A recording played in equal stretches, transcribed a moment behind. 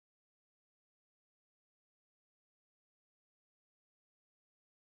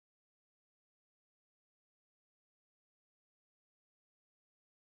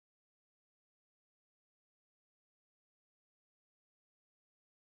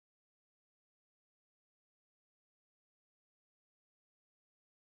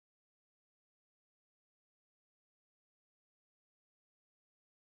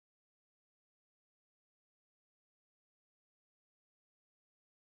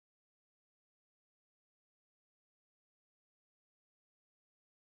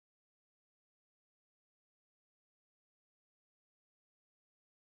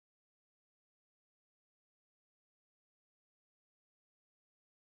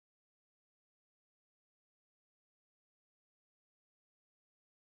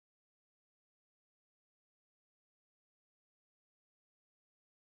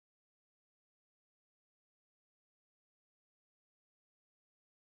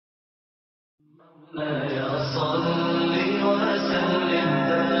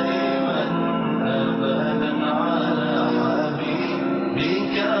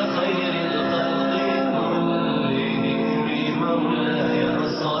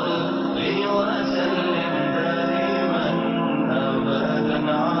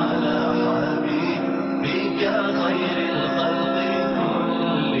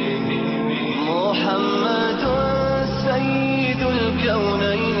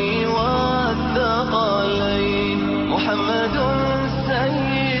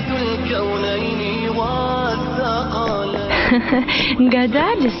Nga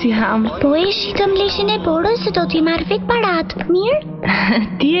dalë si ham. Po e shitëm leshin e borës se do t'i marrë vetë parat. Mirë?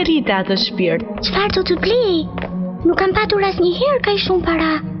 Ti e rita atë shpirt. Çfarë do të blej? Nuk kam patur asnjëherë kaq shumë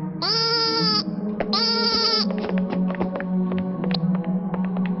para.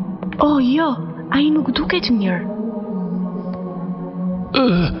 Oh jo, ai nuk duket mirë.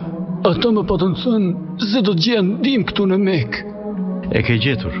 Ata më patën thënë se do të gjenë ndim këtu në Mekë. E ke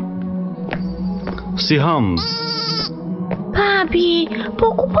gjetur? Si ham? Papi, po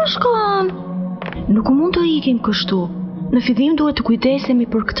ku po shkon? Nuk mund të ikim kështu. Në fillim duhet të kujdesemi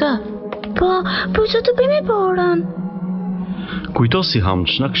për këtë. Po që të bëjmë borën? Kujto si ham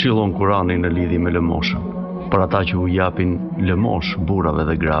ç'na këshillon Kurani në lidhje me lëmoshën, për ata që u japin lëmosh burrave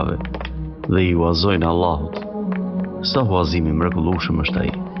dhe grave, dhe i uazojnë Allahut. Sa huazimi mrekullueshëm është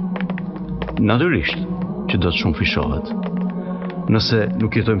ai. Natyrisht që do të shumë fishohet. Nëse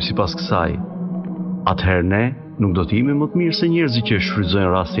nuk jetojmë sipas kësaj, atëherë ne nuk do të jemi më të mirë se njerëzit që shfrytëzojnë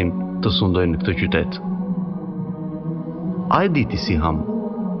rastin të sundojnë në këtë qytet. A e diti si ham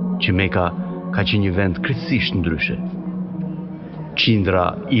që Meka ka qenë një vend krejtësisht ndryshe? Qindra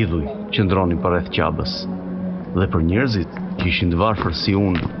idhuj qëndronin përreth Qabës, dhe për njerëzit që ishin të varfër si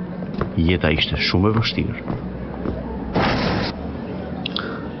unë, jeta ishte shumë e vështirë.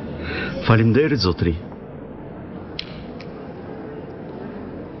 Faleminderit zotri.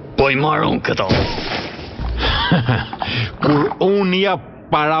 Po i marrën këto. Kur unë jap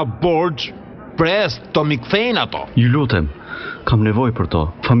para borxh, pres të mi kthejnë ato. Ju lutem, kam nevojë për to.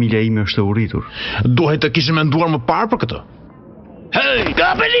 Familja ime është e urritur. Duhet të kishim menduar më parë për këtë. Hej,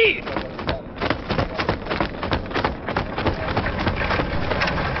 kapeli!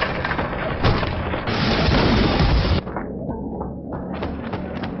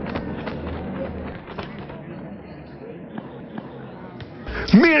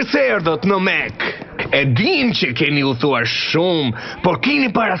 Mirë se erdhët në Mekë. E dim që keni udhëtuar shumë, por keni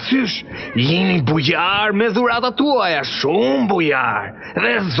parasysh, jeni bujar me dhuratat tuaja, shumë bujar,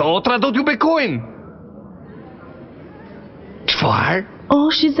 dhe zotra do t'ju bekojnë. Çfarë? O,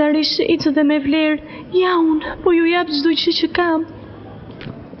 shizarish i të dhe me vlerë, ja unë, po ju jap çdo gjë që kam.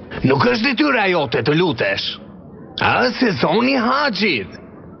 Nuk është detyra jote të lutesh. A sezoni haxhit.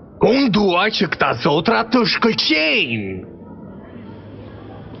 Unë dua që këta zotra të shkëlqejnë.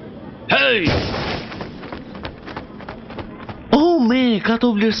 Hej! O, me, ka të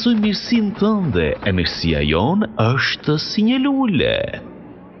vlerësoj mirësinë tënde, e mirësia jonë është si një lule.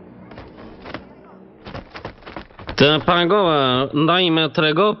 Të pagova, ndaj me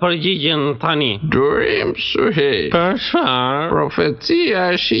trego përgjigjen tani. Durim Shqip. Për çfarë? Profetia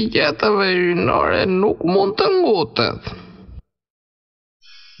e shigjetave ynore nuk mund të ngutet.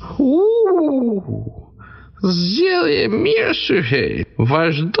 Zgjedhje mirë Shqip.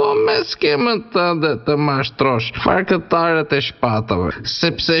 Vazhdo me skemën tënde të mashtrosh farkëtarët e shpatave,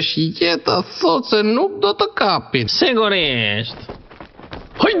 sepse shigjeta thot se nuk do të kapin. Sigurisht.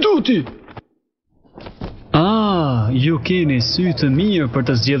 Hajduti! Ju keni sy të mirë për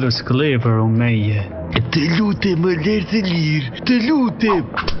të zgjedhur sklepër o meje. Të lutem më lërë të lirë, të lutem.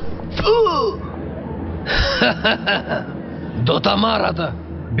 Do ta marr atë.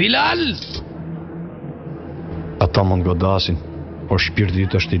 Bilal! Ata mund godasin, por shpirti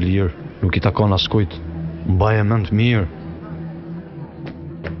yt është i lirë, nuk i takon askujt. Mbaje mend mirë.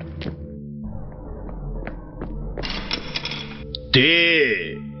 Ti,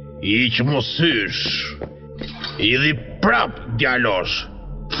 iq mosysh. Idhi prap djalosh,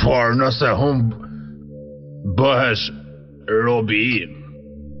 for nëse humb bëhesh robi im.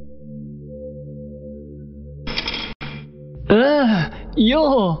 Jo!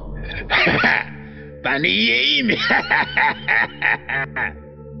 Tani je imi.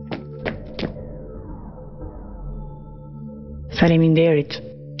 Faleminderit.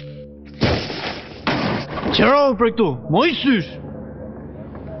 Qëro për këtu, moj sysh!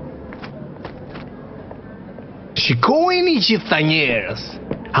 Shikojeni gjitha njerëz.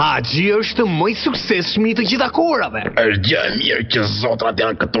 Haxhi është më i suksesshëm i të gjitha kohërave. Është gjë e mirë që zotrat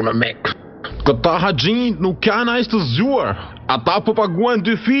janë këtu në Mekë. Këta haxhinjit nuk kanë as të zgjuar. ata po paguajnë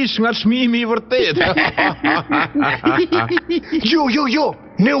 2 fish nga çmimi i vërtet. Jo,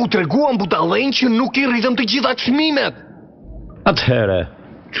 ne u treguam budallën që nuk i rritëm të gjitha çmimet. Atëhere,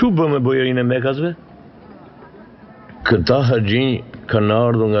 që bë me bojërin e Mekasve? Këta haxhin kanë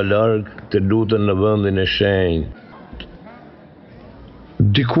ardhur nga larg të lutën në vendin e shenjtë.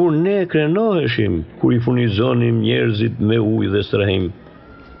 Dikur ne krenoheshim kur i furnizonim njerëzit me ujë dhe strehim.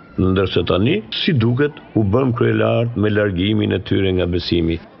 Ndërsa tani, si duket, u bëm kryelar me largimin e tyre nga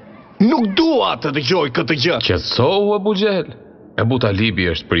besimi. Nuk dua të dëgjoj këtë gjë. Qetësohu Abu Xhel. Abu Talibi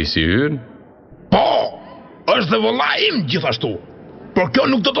është prisi ynë. Po, është dhe vëlla im gjithashtu. Por kjo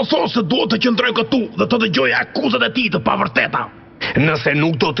nuk do të thonë se duhet të qëndroj këtu dhe të dëgjoj akuzat e tij të pavërteta. Nëse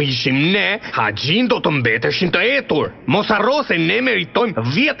nuk do të ishim ne, haxhin do të mbeteshin të etur. Mos harro se ne meritojmë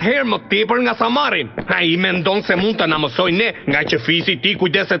 10 herë më tepër nga sa marrim. Ai mendon se mund të na mësojë ne, nga që fisi i tij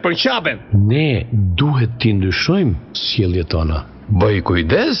kujdeset për qaben. Ne duhet t'i ndryshojmë sjelljet tona. Bëj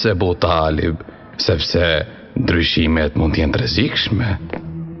kujdes Abu Talib, sepse ndryshimet mund të jenë rrezikshme.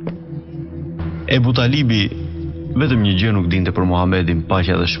 Ebu Talibi vetëm një gjë nuk dinte për Muhamedin,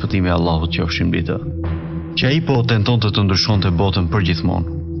 paqja dhe shpëtimi i Allahut qofshin mbi të. Që ai po tentonte të ndryshonte botën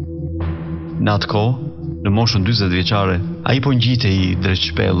përgjithmonë. Në atë kohë, në moshën 40 vjeçare, ai po ngjitej drejt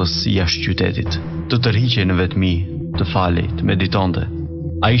shpellës jashtë qytetit, të tërhiqej në vetmi, të falej, të meditonte.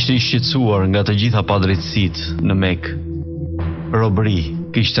 Ai ishte i shqetësuar nga të gjitha padrejtësitë në Mekë.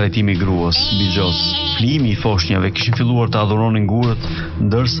 Robëri, keq trajtimi i gruas, bixhos, flimi i foshnjave kishin filluar të adhuronin gurët,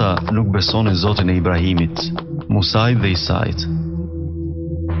 ndërsa nuk besonin Zotin e Ibrahimit, Musait dhe Isait.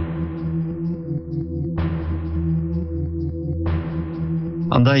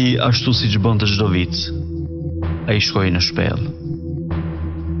 Andaj, ashtu si që bënte çdo vit, ai shkoi në shpellë.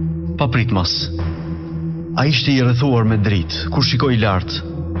 Pa pritmas, ai ishte i rrethuar me dritë, kur shikoi lart,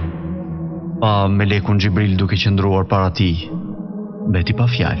 pa melekun Xhibril duke qëndruar para tij, beti pa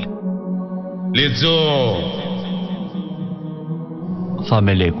fjalë. Lexo! Tha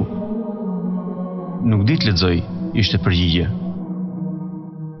meleku. Nuk di të lexoj, ishte përgjigje.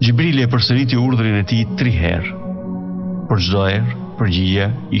 Xhibrili e përsëriti urdhrin e tij 3 herë. Për çdo herë, përgjigja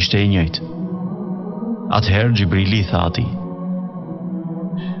ishte e njëjtë. Atëherë Xhibrili i tha atij: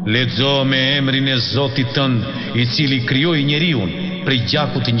 Lexo me emrin e Zotit tënd, i cili krijoi njeriu prej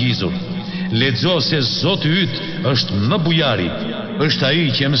gjakut të ngjizur. Lexo se Zoti yt është më bujari. Është ai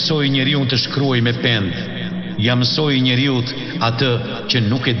që mësoi njeriu të shkruajë me pend. Ja mësoi njeriu atë që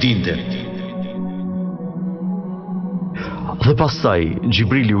nuk e dinte. Dhe pastaj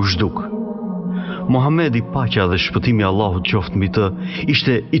Xhibrili u zhduk. Muhamedi, paqja dhe shpëtimi i Allahut qoftë mbi të,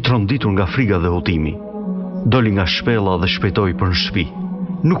 ishte i tronditur nga frika dhe hutimi. Doli nga shpella dhe shpejtoi për në shtëpi.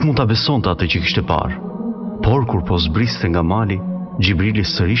 Nuk mund ta besonte atë që kishte parë. Por kur po zbriste nga mali, Xhibrili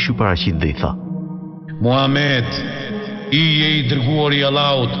sërish u paraqit dhe i tha: Muhamed, i je i dërguari i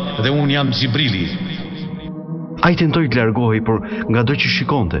Allahut dhe unë jam Xhibrili. Ai tentoi të largohej, por ngado që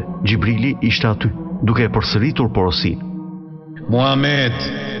shikonte, Xhibrili ishte aty, duke e përsëritur porosin. Muhamed,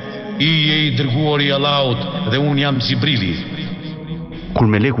 i je i dërguari i Allahut dhe unë jam Xhibrili. Kur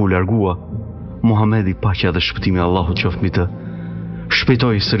meleku u largua, Muhamedi, paqja dhe shpëtimi i Allahut qoftë mbi të,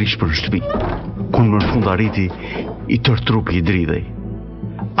 shpejtoi sërish për në shtëpi. Kur më në fund arriti, i tërë trupi i dridhej.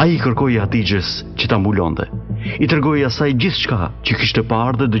 Ai i kërkoi Hatixhes që ta mbulonte. I tregoi asaj gjithçka që kishte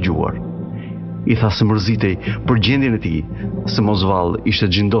parë dhe dëgjuar. I tha se mërzitej për gjendjen e tij, se mos vallë ishte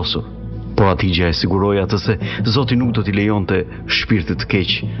xhindosur. Por Hatixha e siguroi atë se Zoti nuk do t'i lejonte shpirtit të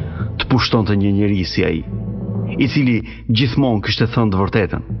keq të pushtonte një njeri si ai, i cili gjithmonë kishte thënë të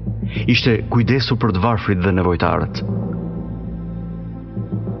vërtetën. Ishte kujdesur për të varfrit dhe nevojtarët.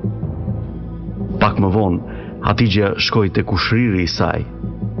 Pak më vonë, Hatixha shkoi te kushriri i saj,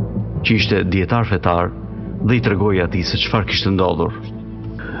 që ishte dietar fetar, dhe i tregoi atij se çfarë kishte ndodhur.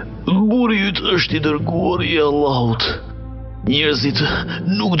 Buri yt është i dërguari i Allahut. Njerëzit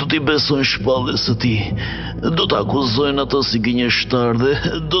nuk do t'i besojnë shpalljes së tij. Do ta akuzojnë atë si gënjeshtar dhe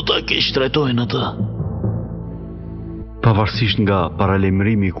do ta keqtrajtojnë atë. Pavarësisht nga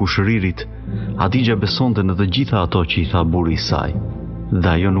paralajmërimi i kushëririt, Hatixha besonte në të gjitha ato që i tha burri i saj,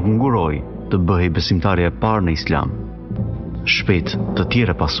 dhe ajo nuk nguroi të bëhej besimtarja e parë në Islam. Shpejt të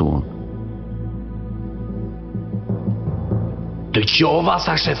tjere pasuan. Dëgjova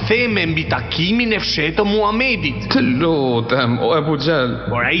sa theme mbi takimin e fshehtë të Muhamedit. Të lutem, o Abu Xhel.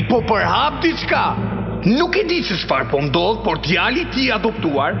 Por ai po përhap diçka. Nuk e di se çfarë po ndodh, por djali i tij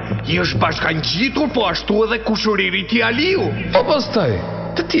adoptuar i është bashkangjitur, po ashtu edhe kushëriri i tij Aliu. Po pastaj,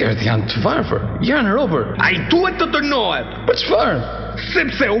 të tjerët janë të varfër, janë robër. Ai duhet të dënohet. Për çfarë?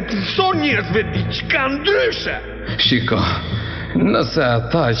 Sepse u punson njerëzve diçka ndryshe. Shiko, nëse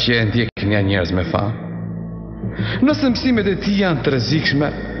ata që e ndjekin janë njerëz me fa, Nëse mësimet e tij janë të rrezikshme,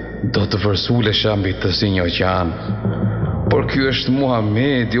 do të vërsulesha mbi të si një oqean. Por ky është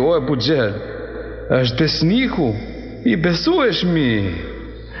Muhamedi, o Ebu Xhel. Është besniku, i besueshmi.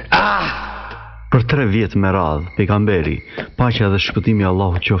 Për 3 vjet me radhë, pejgamberi, paqja dhe shpëtimi i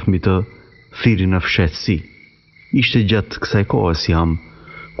Allahut qoftë mbi të, thiri në fshehtësi. Ishte gjatë kësaj kohe si jam,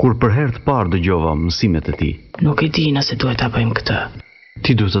 kur për herë të parë dëgjova mësimet e tij. Nuk e di nëse duhet ta bëjmë këtë.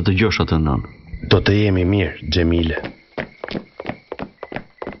 Ti duhet të dëgjosh atë nën. Do të jemi mirë, Xhemile.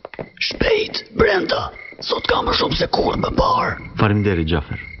 Shpejt, brenda. Sot ka më shumë se kur më parë. Faleminderit,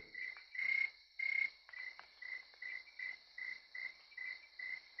 Xhafer.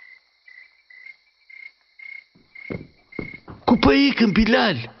 Ku po ikën,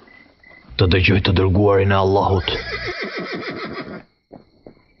 Bilal? Të dëgjoj të dërguarin e Allahut.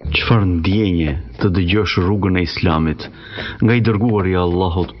 Çfarë ndjenje të dëgjosh rrugën e Islamit, nga i dërguari i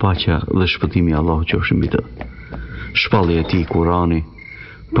Allahut, paqja dhe shpëtimi i Allahut qofshin mbi të. Shpallja e tij, Kurani,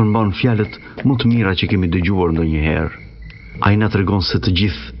 përmban fjalët më të mira që kemi dëgjuar ndonjëherë. Ai na tregon se të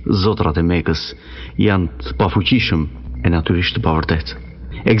gjithë zotrat e Mekës janë të pafuqishëm e natyrisht të pavërtetë.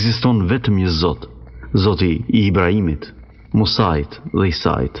 Ekziston vetëm një Zot, Zoti i Ibrahimit, Musait dhe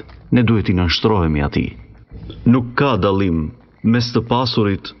Isait. Ne duhet i nënshtrohemi atij. Nuk ka dallim mes të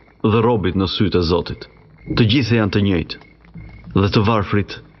pasurit dhe robit në sytë e Zotit. Të gjithë janë të njëjtë. Dhe të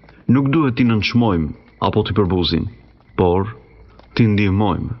varfrit nuk duhet t'i nënçmojmë apo t'i përbuzim, por t'i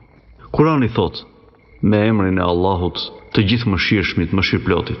ndihmojmë. Kurani thot, me emrin e Allahut, të gjithë mëshirshmit,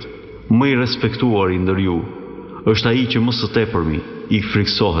 mëshirplotit, më i respektuari ndër ju, është ai që më së tepërmi i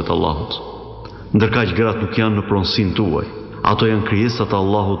friksohet Allahut. Ndërkaq gratë nuk janë në pronësinë tuaj. Ato janë krijesat e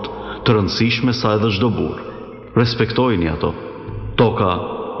Allahut, të rëndësishme sa edhe çdo burr. Respektojini ato. Toka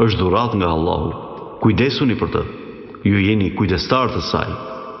është dhuratë nga Allahu. Kujdesuni për të. Ju jeni kujdestar të saj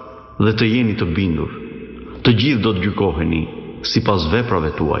dhe të jeni të bindur. Të gjithë do të gjykoheni sipas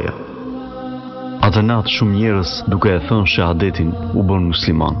veprave tuaja. Atë natë shumë njerëz duke e thënë shahadetin u bën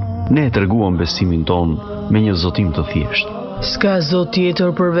musliman. Ne e treguam besimin ton me një zotim të thjeshtë. S'ka zot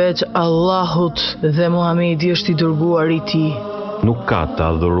tjetër përveç Allahut dhe Muhamedi është i dërguari i tij. Nuk ka të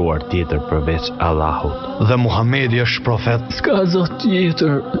adhuruar tjetër përveç Allahut. Dhe Muhamedi është profet. S'ka zot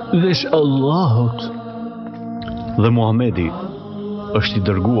tjetër veç Allahut. Dhe Muhamedi është i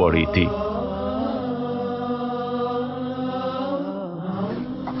dërguari i tij.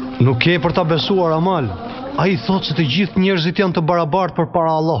 Nuk ke për ta besuar amal. Ai thot se të gjithë njerëzit janë të barabartë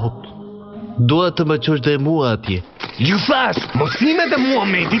përpara Allahut. Dua të më qosh dhe mua atje. Ju thash, mësimet e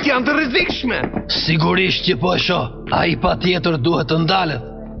Muhamedit janë të rrezikshme. Sigurisht që po e shoh. Ai patjetër duhet të ndalet.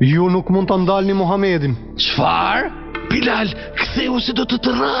 Ju nuk mund ta ndalni Muhamedin. Çfarë? Bilal, ktheu se do të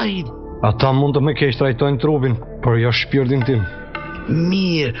tërrajin. Ata mund të më keq trajtojnë trupin, por jo shpirtin tim.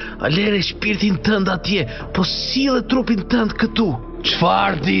 Mirë, lere shpirtin tënd atje, po sille trupin tënd këtu.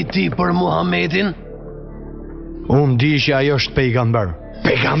 Çfarë di ti për Muhamedin? Unë di që ai është pejgamber.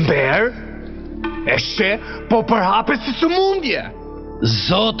 Pejgamber? E she, po përhape si sëmundje.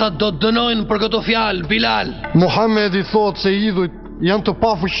 Zotat do të dënojnë për këto fjalë, Bilal. Muhamedi thot se idhujt janë të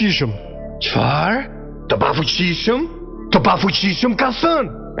pafuqishëm. Çfarë? Të pafuqishëm? Të pafuqishëm ka thënë.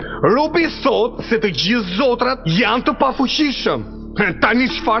 Robi thot se të gjithë zotrat janë të pafuqishëm. Tani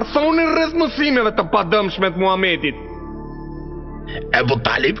çfarë thonë rreth mësimeve të padëmshme të Muhamedit? Ebu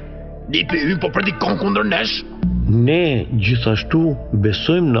Talib, ditë për po predikon kundër nesh? Ne gjithashtu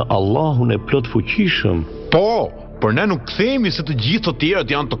besojmë në Allahun e plot fuqishëm. Po, por ne nuk themi se të gjithë të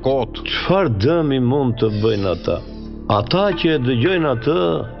tjerët janë të kotë. Çfarë dëmi mund të bëjnë ata? Ata që e dëgjojnë atë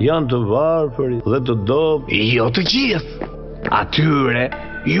janë të varfër dhe të dobë. Jo të gjithë. Atyre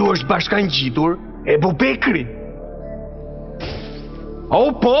ju është bashkangjitur Ebu Bekri. O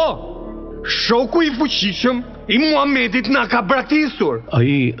po, shoku i fuqishëm i Muhamedit na ka bratisur.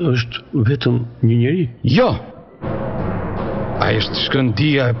 Ai është vetëm një njeri? Jo. Ai është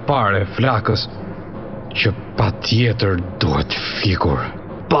shkëndia e parë e flakës që patjetër duhet fikur.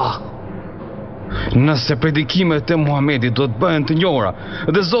 Pa. Nëse predikimet e Muhamedit do të bëhen të njohura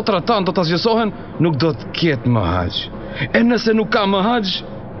dhe zotrat tanë do të zgjesohen, nuk do të ketë më haxh. E nëse nuk ka më haxh,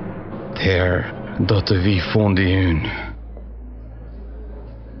 atëherë do të vi fundi ynë.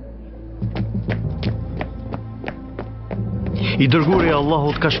 I dërguari i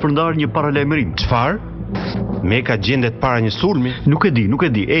Allahut ka shpërndar një paralajmërim. Çfarë? Meka gjendet para një sulmi? Nuk e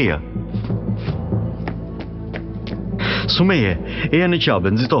di, eja. Sumeje, eja në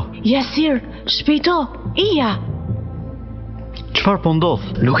qabe, nxito. Jasir, shpejto, ija. Çfarë po ndodh?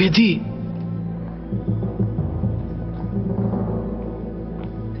 Nuk e di.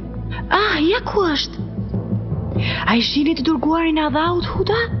 Ja ku është? A i shini të dërguarin e Allahut,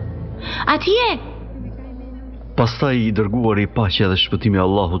 Huda? Atje! Pastaj I dërguari I paqja dhe shpëtimi I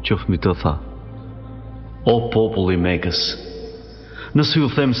Allahut qoftë mbi të tha: O populli I Mekës, nëse ju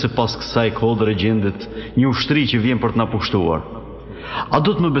them se pas kësaj kodre gjendet një ushtri që vjen për të na pushtuar, a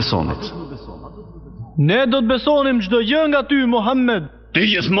do të më besonit? Ne do të besonim çdo gjë nga ty, Muhamed. Ti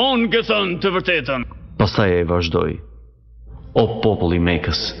gjithmonë ke thënë të vërtetën. Pastaj ai vazhdoi: O populli I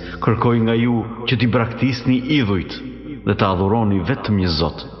Mekës, kërkoj nga ju që t'i braktisni idhujt dhe të adhuroni vetëm një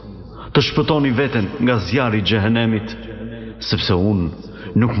Zot, të shpëtoni veten nga zjarri I xhehenemit, sepse unë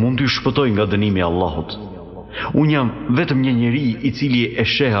nuk mund t'ju shpëtoj nga dënimi I Allahut. Unë jam vetëm një njeri I cili e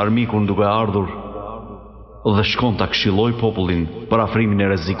sheh armikun duke ardhur dhe shkon ta këshilloj popullin për afrimin e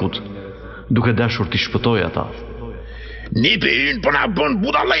rrezikut, duke dashur t'i shpëtoj ata. Nipi ynë për na bën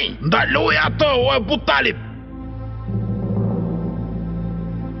budallëj, ndaloj ato o Abu Talib.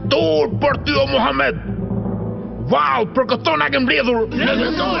 Dur për ty o Muhamed. Vau, për këto na ke mbledhur.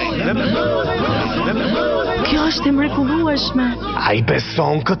 Kjo është e mrekullueshme. A I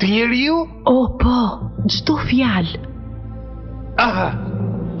beson këtë njeriu? O po, çdo fjalë.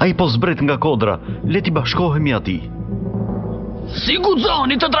 Ai po zbret nga kodra, le t'i bashkohemi atij. Si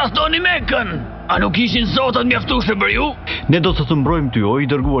guxoni të trastoni Mekën? A nuk ishin zotat mjaftueshëm për ju? Ne do të mbrojmë ty, o I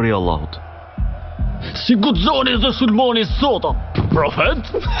dërguari I Allahut. Si guxoni të sulmoni zotat?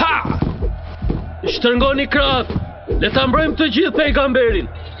 Profet? Ha! Shtrëngoni krah. Le ta mbrojmë të gjithë pejgamberin.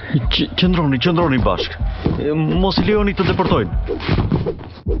 Qëndroni bashk. Mos I lejoni të deportojnë.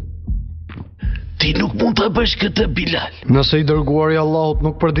 Ti nuk mund të bësh këtë, Bilal. Nëse I dërguari I Allahut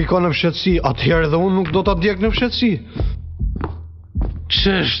nuk predikon në fshehtësi, atëherë edhe unë nuk do ta djeg në fshehtësi.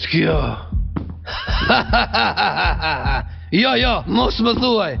 Ç'është kjo? Jo, mos më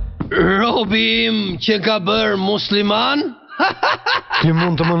thuaj. Robi im që ka bërë musliman? Ti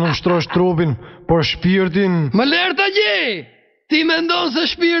mund të më nënshtrosh trupin, por shpirtin... Më lër të gjej! Ti mendon se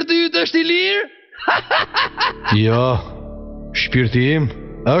shpirti yt është I lirë? Jo, shpirti im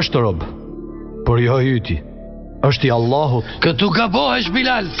është rob, por jo yti, është I Allahut. Këtu gabohesh,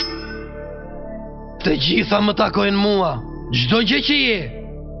 Bilal. Të gjitha më takojnë mua. Çdo gjë që je,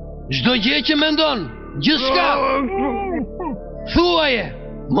 çdo gjë që mendon, gjithçka. Thuaje,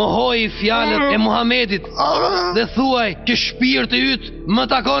 mohoi fjalët e Muhamedit dhe thuaj që shpirti yt më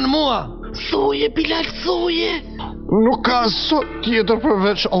takon mua. Thuje, Bilal, thuje. Nuk ka zot tjetër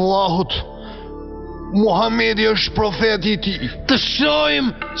përveç Allahut. Muhamedi është profeti I tij. Të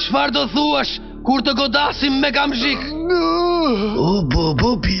shohim çfarë do thuash kur të godasim me kamzhik. O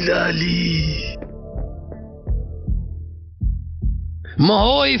bobo Bilali.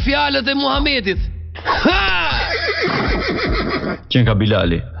 Mohoi fjalët e Muhamedit. Qen ka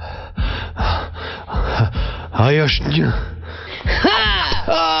Bilali. Ai është një.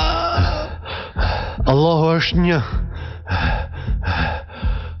 Allahu është një.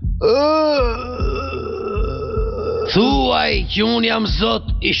 Thuaj që unë jam Zot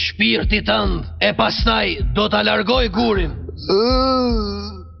I shpirtit tënd, e pastaj do ta largoj gurin.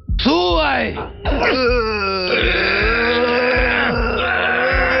 Thuaj.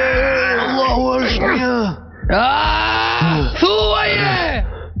 Allahu është një. Thuaje!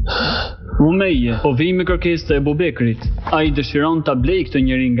 Umeje, po vi me kërkesë të Ebu Bekrit. Ai dëshiron ta blej këtë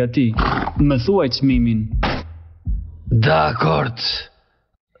njeri nga ti. Më thuaj çmimin. Dakord.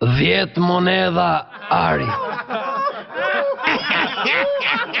 10 monedha ari.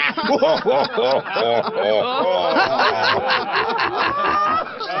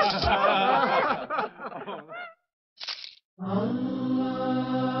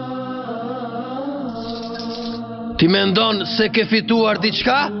 Ti mendon se ke fituar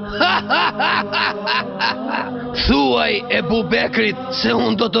diçka? Thuaj Ebu Bekrit se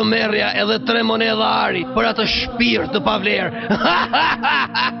unë do të merrja edhe 3 monedha ari për atë shpirt të pavlerë.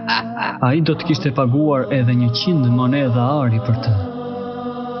 Ai do të kishte paguar edhe 100 monedha ari për të.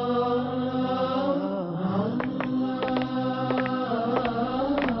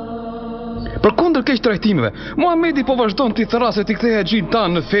 Përkundër keq trajtimeve, Muhamedi po vazhdon t'i thrasë t'i kthejë xhin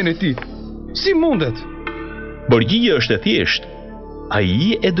tan në fenë e tij. Si mundet? Përgjigja është e thjeshtë.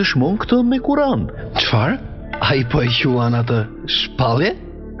 Ai e dëshmon këtë me Kur'an. Çfarë? Ai po e quan atë shpallje?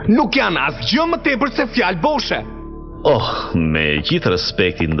 Nuk janë asgjë më tepër se fjalë boshe. Oh, me gjithë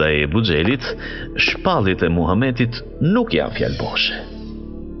respektin ndaj Ebu Xhelit, shpalljet e Muhamedit nuk janë fjalë boshe.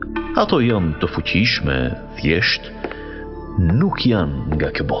 Ato janë të fuqishme, thjesht, nuk janë nga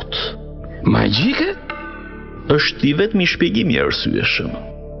kjo botë. Magjike? Është I vetmi shpjegim I arsyeshëm.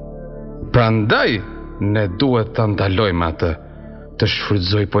 Prandaj ne duhet ta ndalojmë atë të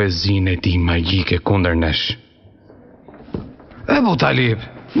shfrytëzoj poezinë e tij magjike kundër nesh. Ebu Talib,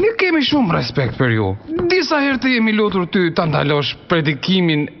 Ne kemi shumë respekt për ju. Disa herë të jemi lutur ty ta ndalosh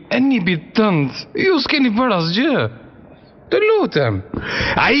predikimin e nipit tënd. Ju s'keni bërë asgjë. Të lutem.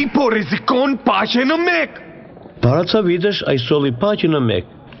 Ai po rrezikon paqen në Mekë. Para ca vitesh ai solli paqen në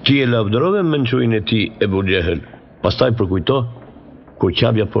Mekë. Ti e lavdërove mençurin e tij Ebu Xehel. Pastaj përkujto, kur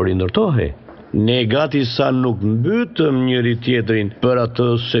qabja po rindërtohej, ne gati sa nuk mbytëm njëri tjetrin për atë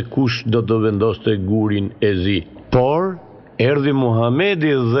se kush do të vendoste gurin e zi. Por erdhi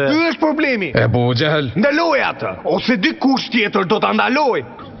Muhamedi dhe... Ky është problemi. Ebu Xehel. Ndaloj atë, ose dikush tjetër do ta ndaloj.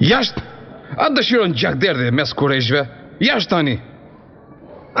 Jashtë. A dëshiron gjakderdhje mes kurreshve? Jashtë tani.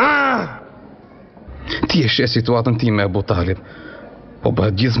 Ti e sheh situatën time, Abu Talib. Po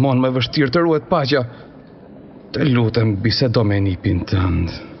bëhet gjithmonë më vështirë të ruhet paqja. Të lutem, bisedo me nipin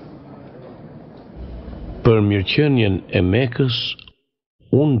tënd. Për mirëqenien e Mekës,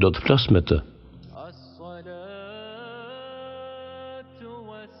 unë do të flas me të.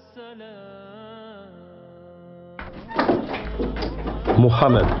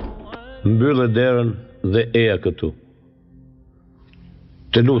 Muhamed, mbyllë derën dhe eja këtu.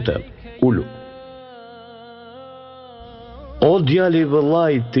 Të lutem, ulu. O djali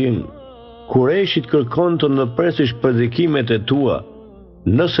vëllait tim, Kureshit kërkon të ndërpresish predikimet e tua.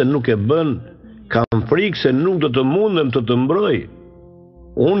 Nëse nuk e bën, kam frikë se nuk do të mundem të të mbroj.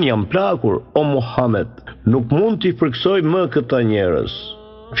 Unë jam plakur, o Muhamed, nuk mund t'i frikësoj më këta njerëz.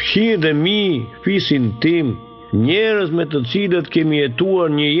 Fqirë dhe mi, fisin tim, njerëz me të cilët kemi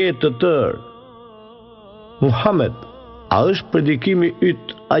jetuar një jetë të tërë. Muhamed, a është predikimi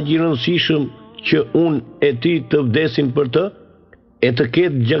yt aq i rëndësishëm që unë e ti të vdesim për të? E të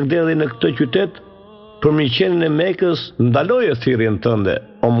ketë gjakderdhje në këtë qytet? Për mirëqenien e Mekës, ndaloje thirrjen tënde,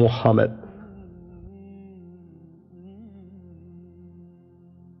 o Muhamed.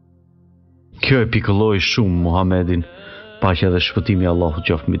 Kjo e pikëlloi shumë Muhamedin, paqja dhe shpëtimi i Allahut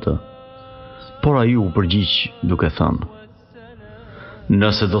qoftë mbi të. Por ai u përgjigj duke thënë: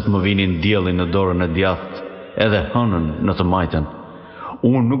 Nëse do të më vinin dielli në dorën e djathtë, edhe hënën në të majten,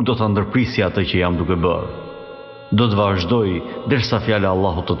 unë nuk do ta ndërprisja atë që jam duke bërë. Do të vazhdoj derisa fjala e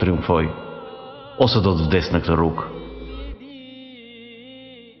Allahut të triumfoj, ose do të vdes në këtë rrugë.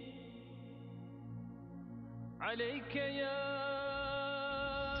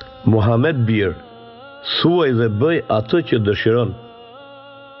 Muhamed bir, thuaj dhe bëj atë që dëshiron.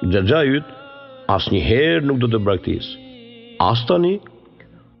 Xhaxha yt asnjëherë nuk do të braktis. As tani,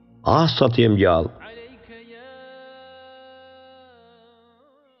 as sa të jem gjallë.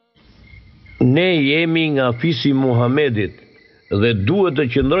 Ne jemi nga fisi Muhamedit dhe duhet të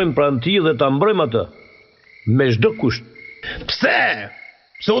qëndrojmë pranë tij dhe ta mbrojmë atë me çdo kusht. Pse?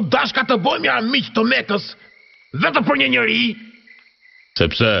 Pse u dashka të bëjmë ja miq të Mekës vetëm për një njeri?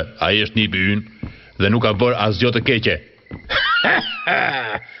 Sepse ai është nipi ynë dhe nuk ka bërë asgjë të keqe.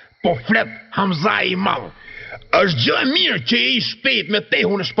 Po flet Hamza i madh. Është gjë e mirë që je i shpejt me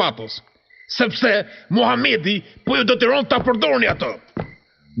tehun e shpatës, sepse Muhamedi po ju detyron ta përdorni atë.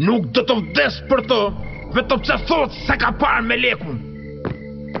 Nuk do të vdes për të, vetëm pse thot se ka parë me lekun.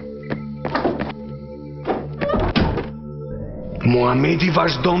 Muhamedi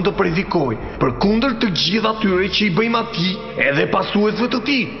vazhdon të predikoj, përkundër të gjithë atyre që i bëjmë atij, edhe pasuesve të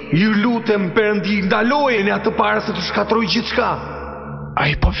tij. Ju lutem Perëndi, ndalojeni atë para se të shkatërrojë gjithçka.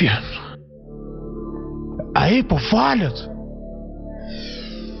 Ai po vjen. Ai po falet.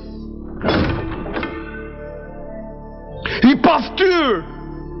 I paftyr!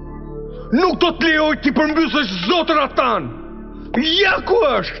 Nuk do të lejoj ti përmbysësh zotën atan. Ja ku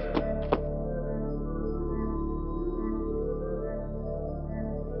është.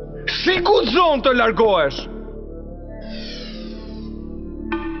 Si guxon të largohesh?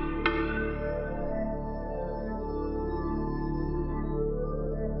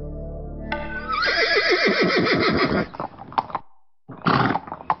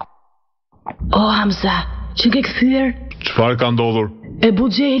 O Hamza, që ke kthyer? Çfarë ka ndodhur? Ebu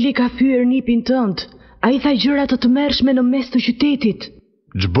Xeheli ka thyer nipin tënd. Ai tha gjëra të tmerrshme në mes të qytetit.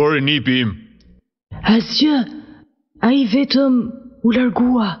 Ç'bëri nipi im? Asgjë. Ai vetëm u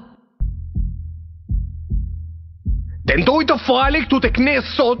largua. Tentoj të falë këtu tek ne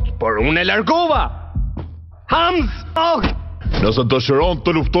sot, por unë e largova. Hamz! Oh! Nëse dëshiron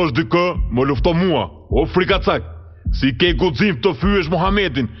të luftosh dikë, më lufto mua, o frikacak. Si ke guxim të fyesh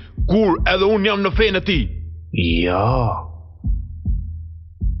Muhamedin, kur edhe unë jam në fenë e tij. Ja.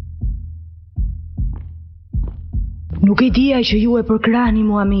 Nuk e dija që ju e përkrahni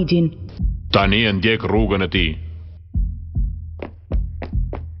Muhamedin. Tani e ndjek rrugën e tij.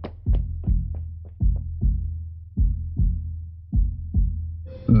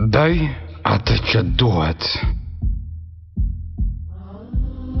 Bëj atë që duhet.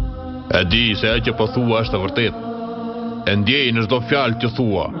 E di se e që po thua është e vërtet. E ndjej në çdo fjalë që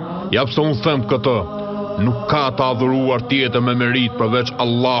thua. Jap se unë them këtë. Nuk ka të adhuruar tjetër me merit përveç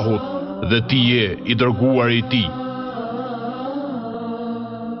Allahut dhe ti je i dërguar i tij.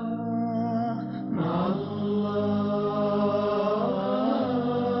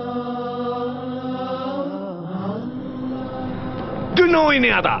 Dënojni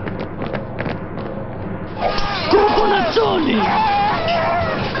ata! Ku po na çoni?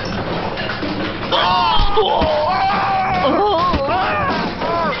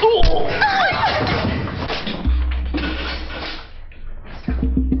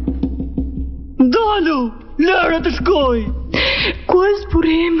 Ndalu! Lëre të shkoj! Ku është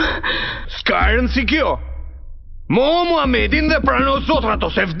burim? S'ka rëndësi kjo! Moho Muhamedin dhe prano zotrat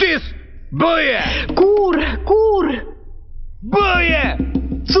ose vdes! Bëje! Kur? Bëje!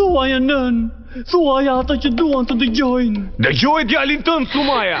 Thuaja nën! Thuaja ata që duan të dëgjojnë! Dëgjoj djalin tënd,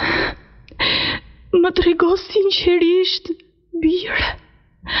 Sumaja! Më trego sinqerisht, birë.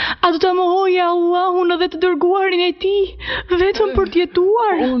 A do të mohoja Allahun edhe të dërguarin e tij vetëm për të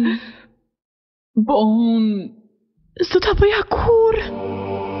jetuar? S'do ta bëja kur.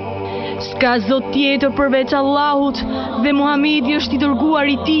 S'ka zot tjetër përveç Allahut dhe Muhamedi është i dërguar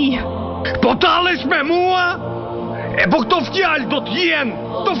i tij. Po tallesh me mua? E po këto fjalë do të jenë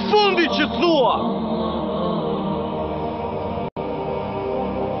të fundit që thua.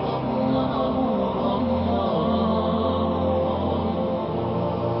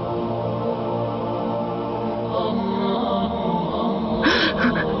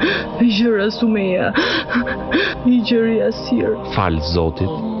 Gjëra Sumeja, i gjëri Asir. Falë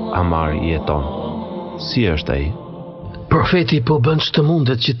Zotit, Amar jeton. Si është ai? Profeti po bën ç'të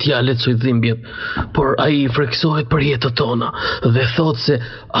mundet që t'ja lehtësoj dhimbjet, por ai i friksohet për jetën tona dhe thot se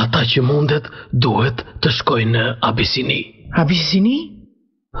ata që mundet duhet të shkojnë në Abisini. Abisini?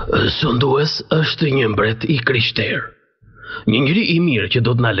 Sundues është një mbret i krishterë. Një njeri i mirë që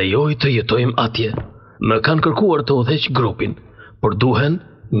do të na lejojë të jetojmë atje. Më kanë kërkuar të udhëheq grupin, por duhen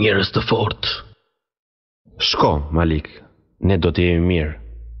njerëz të fortë. Shko, Malik. Ne do të jemi mirë.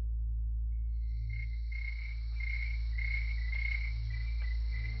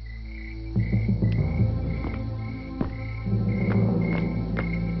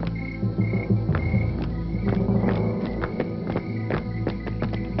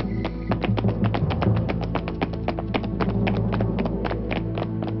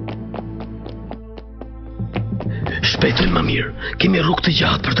 Shpejtojmë më mirë, kemi rrugë të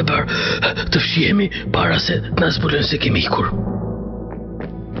gjatë për të bërë, të fshihemi para se na zbulojnë se kemi ikur.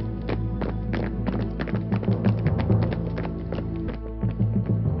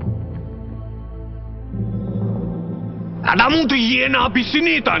 Ata mund të jenë në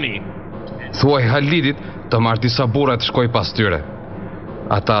Abisini tani. Thuaj Halidit të marrë disa burra të shkoj pas tyre.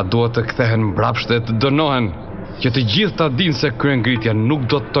 Ata duhet të kthehen mbrapsht dhe të dënohen, që të gjithë ta dinë se kryengritja nuk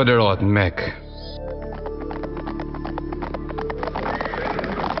do të tolerohet në Mekë.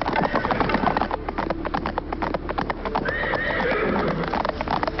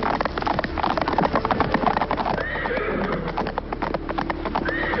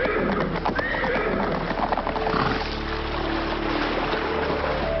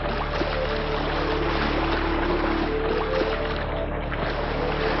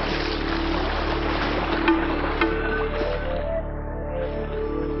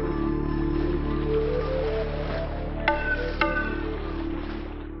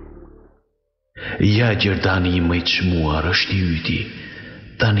 Ja Gjerdani më i çmuar është i yti.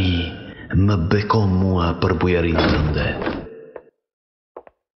 Tani më bekon mua për bujarin tënde.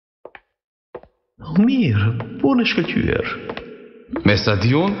 Mirë, po në shkëlqyer. Me sa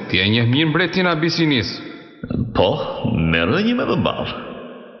di unë, ti e njeh mirë mbretin Abisinis. Po, me rënjë me vëmbal.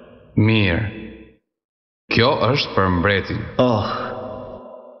 Mirë. Kjo është për mbretin.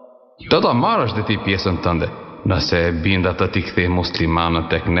 Do ta marrësh dhe ti pjesën tënde, nëse e binda të t'i kthej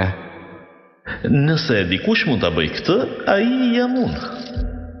muslimanët tek ne. Nëse dikush mund ta bëj këtë, ai jam unë.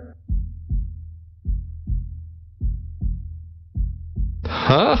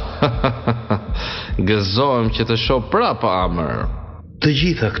 Gëzohem që të shoh prapa Amër. Të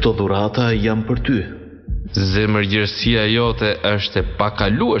gjitha këto dhurata janë për ty. Zemërgjërsia jote është e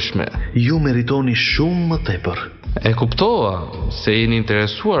pakalueshme. Ju meritoni shumë më tepër. E kuptova se jeni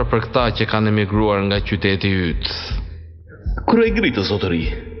interesuar për këta që kanë emigruar nga qyteti yt. Kryegritë zotëri,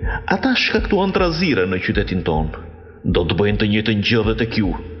 ata shkaktuan trazire në qytetin tonë. Do të bëjnë të njëjtën gjë edhe tek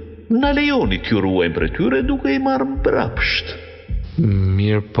ju. Na lejoni t'ju ruajmë prej tyre duke i marrë mbrapsht.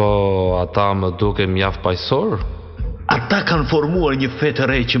 Mirë, po ata më duke mjaft paqësor. Ata kanë formuar një fe të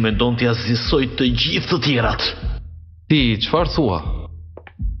re që mendon t'ia zgjisoj të gjithë të tjerat. Ti çfarë thua?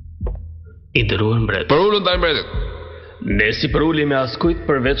 I dëruar mbret. Për ullën ndaj mbretit. Ne si për uli me askujt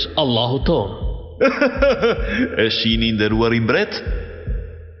përveç Allahu ton. E shini nderuar i mbret?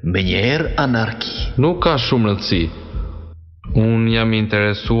 Me njerë anarki. Nuk ka shumë rëndësi. Unë jam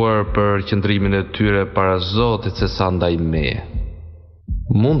interesuar për qëndrimin e tyre para Zotit se sa ndaj meje.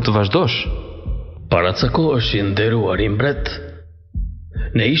 Mund të vazhdosh? Para ca kohë është i nderuar i mbret.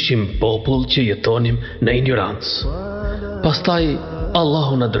 Ne ishim popull që jetonim në ignorancë. Pastaj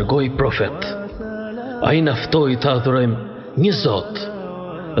Allahu na dërgoi profet. Ai na ftoi të adhurojmë një Zot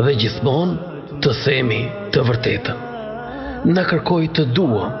dhe gjithmonë të themi të vërtetën. Na kërkoi të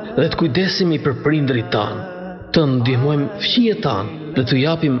duam dhe të kujdesemi për prindërit tanë, të ndihmojmë fëmijët tanë dhe të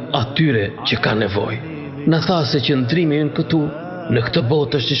japim atyre që kanë nevojë. Na tha se qëndrimi ynë këtu në këtë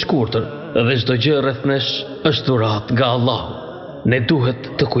botë është i shkurtër dhe çdo gjë rreth nesh është dhuratë nga Allahu. Ne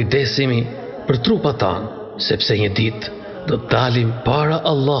duhet të kujdesemi për trupat tanë, sepse një ditë do të dalim para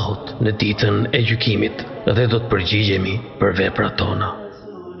Allahut në ditën e gjykimit dhe do të përgjigjemi për veprat tona.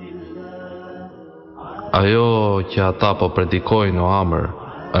 Ajo që ata po predikojnë o Amër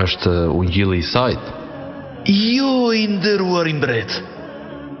është ungjilli i sajt? Jo i nderuar i mbret.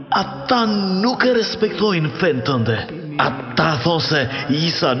 Ata nuk e respektojnë fen tënde. Ata thonë se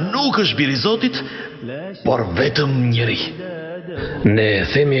Isa nuk është biri i Zotit, por vetëm njeri. Ne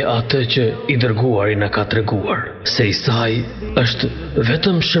themi atë që i dërguari na ka treguar, se Isai është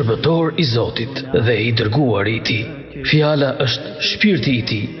vetëm shërbëtor i Zotit dhe i dërguari i tij. Fjala është shpirti i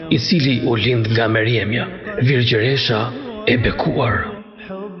tij, i cili u lind nga Meriemja, virgjëresha e bekuar.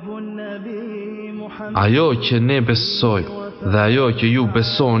 Ajo që ne besojmë dhe ajo që ju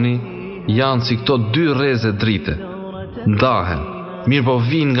besoni janë si këto dy rreze drite. Ndahen, mirë po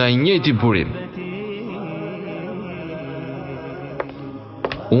vinë nga i njëjti burim.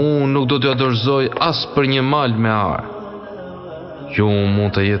 Unë nuk do t'ja dorëzoj as për një mal me arë. Ju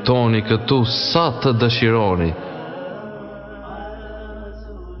mund të jetoni këtu sa të dëshironi.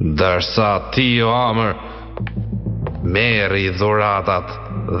 Dërsa ti o Amër, merri dhuratat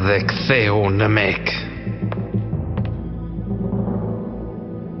dhe ktheu në Mekë.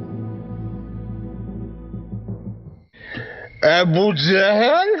 Abu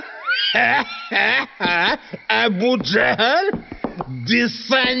Jahal? Abu Jahal?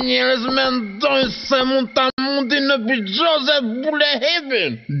 Disa njerëz mendojnë se mund ta mundin në bigjoze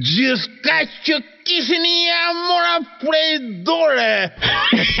Bulehebin. Gjithka që kishin ja mora prej dore.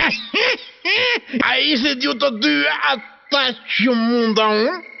 A ishit ju të dy ata që munda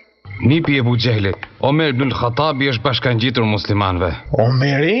unë? Nipi e Bujehlit, Omer ibn al-Khattabi është bashkangjitur muslimanëve.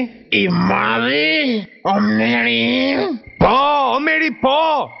 Omeri? I madhi? Omeri? Po, Omeri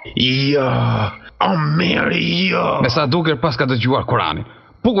po! Jo, Omeri jo! Me sa duker pas ka dëgjuar Kur'anin.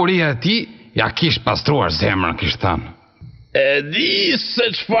 Bukuria e tij ja kish pastruar zemrën, kishte thënë. E di se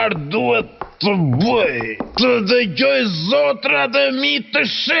çfarë duhet të bëj, të dëgjoj zotrat e mi të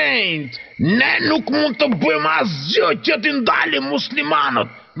shenjtë. Ne nuk mund të bëjmë asgjë që t'i ndalim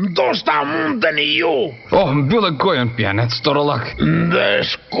muslimanët. Ndoshta mundeni ju. Oh, mbyllë gojën pjanet, storollak. Dhe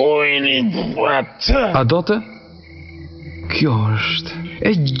shkojni atë. A do të? Kjo është.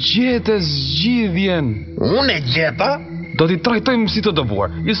 E gjete zgjidhjen. Unë e gjeta? Do t'i trajtojmë si të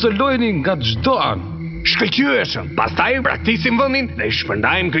dovuar. Isolojeni nga çdo anë. Shkëlqyeshëm, pastaj braktisim vendin dhe i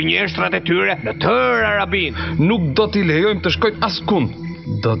shpërndajmë gënjeshtrat e tyre në tërë Arabinë. Nuk do t'i lejojmë të shkojnë askund.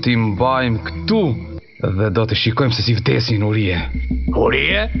 Do t'i mbajmë këtu dhe do të shikojmë se si vdesin Urie.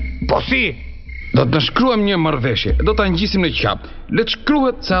 Urie? Po si? Do të nënshkruajmë një marrëveshje, do ta ngjisim në qap. Le të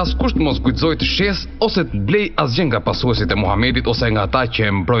shkruhet se askush mos guxojë të shes ose të blej asgjë nga pasuesit e Muhamedit ose nga ata që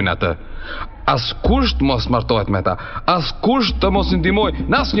e mbrojnë atë. Askush mos martohet me ta, askush të mos ndihmojë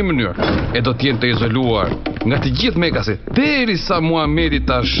në asnjë mënyrë. E do të jenë të izoluar nga të gjithë Mekasit, derisa Muhamedi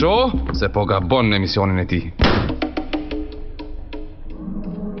ta shohë se po gabon në misionin e tij.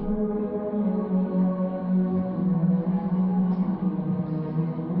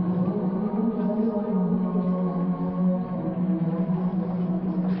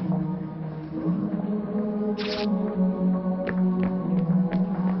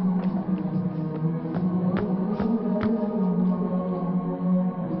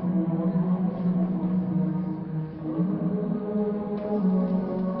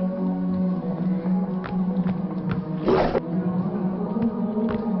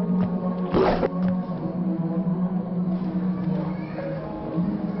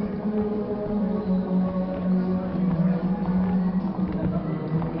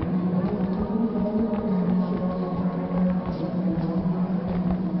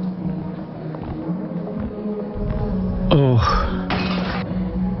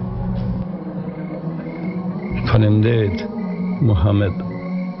 Faleminderit, Muhamed.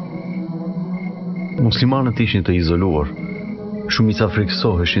 Muslimanët ishin të izoluar. Shumica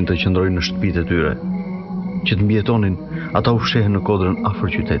friksoheshin të qëndrojnë në shtëpitë e tyre. Që të mbjetonin, ata u fshehen në kodrën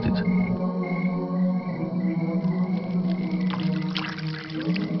afër qytetit.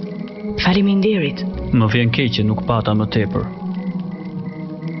 Faleminderit. Më vjen keq që nuk pata më tepër.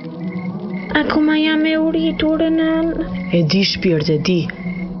 Akoma jam e uritur nën. E di shpirt, e di.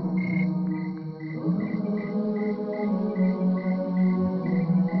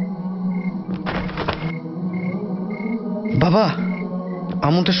 Baba, a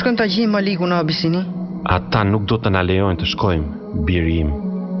mund të shkojmë ta gjejmë Malikun në Abisini? Ata nuk do të na lejojnë të shkojmë, biri im.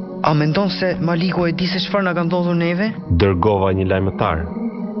 A mendon se Maliku e di se çfarë na ka ndodhur neve? Dërgova një lajmëtar,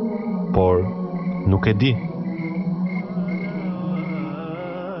 por nuk e di.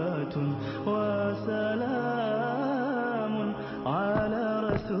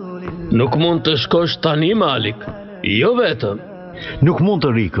 Nuk mund të shkosh tani, Malik. Jo vetëm. Nuk mund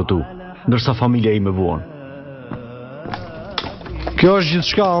të ri këtu, ndërsa familja ime vuan. Kjo është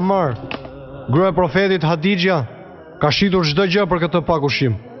gjithçka, Amar. Gruaja e profetit Hadixha ka shitur çdo gjë për këtë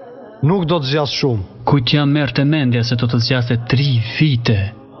pakushim. Nuk do të zjas shumë. Kujt jam merrte mendja se do të zjaste 3 vite.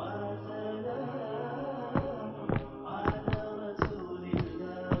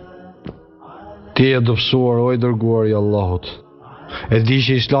 Ti je dëpsuar, o i dërguar i Allahut. E di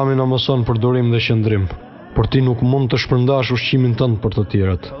që Islami na mëson përdorim dhe qëndrim, por ti nuk mund të shpërndash ushqimin tënd për të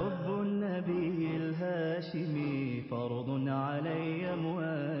tjerët.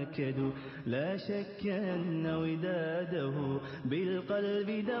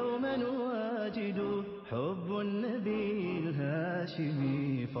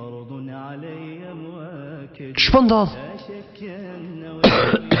 Ç'po ndodh?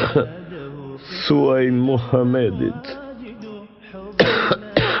 Thuaj Muhamedit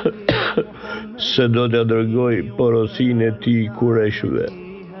se do t'ja dërgoj porosinë e tij Kureshëve.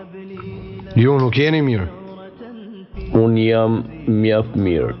 Ju nuk jeni mirë. Unë jam mjaft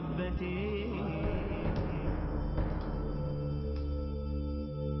mirë.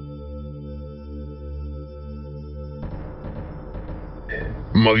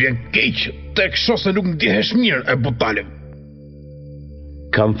 Më vjen keq tek shoh se nuk ndihesh mirë, e Butalib.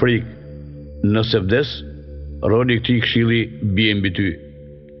 Kam frikë. Nëse vdes, roli i këtij këshilli bie mbi ty.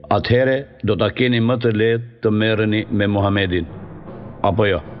 Atëhere do ta keni më të lehtë të merreni me Muhamedin. Apo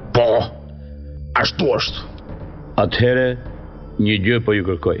jo? Po. Ashtu është. Atëhere një gjë po ju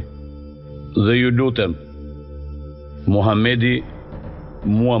kërkoj. Dhe ju lutem. Muhamedi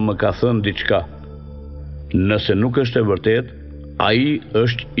mua më ka thënë diçka. Nëse nuk është e vërtetë, ai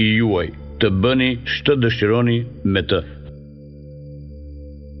është i juaj. Të bëni ç'të dëshironi me të.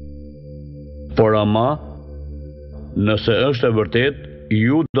 Por ama, nëse është e vërtet,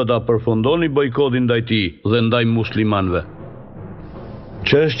 ju do ta përfundoni bojkotin ndaj tij dhe ndaj muslimanëve.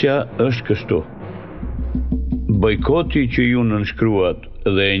 Çështja është kështu. Bojkoti që ju nënshkruat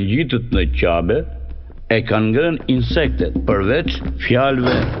dhe e ngjitët në Qabe e kanë ngrënë insektet përveç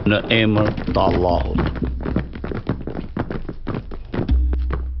fjalëve në emër të Allahut.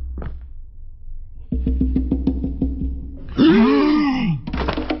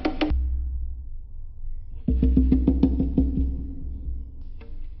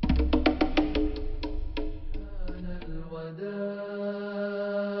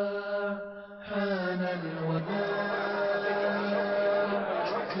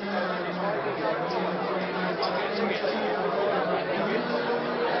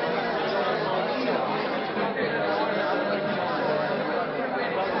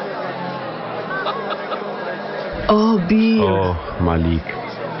 Oh, Malik.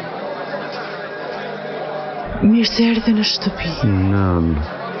 Mirë se erdhe në shtëpi. Nën.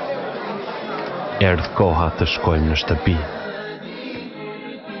 Erdh koha të shkojmë në shtëpi.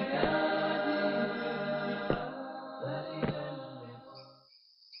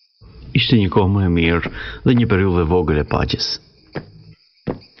 Ishte një kohë më e mirë dhe një periudhë e vogël e paqes.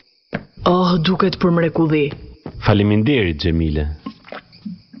 Oh, duket për mrekulli. Faleminderit, Xhemile.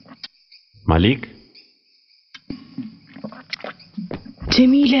 Malik?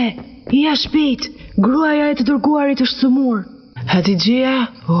 Xhemile, ja shpejt, gruaja e të dërguarit është sëmur. Hadixha?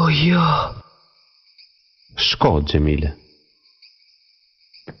 Oh, jo. Shko, Xhemile.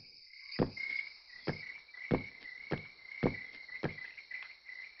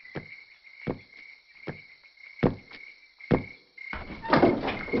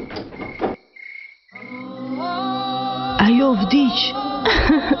 Ajo vdiq.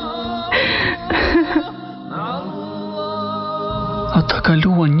 Ata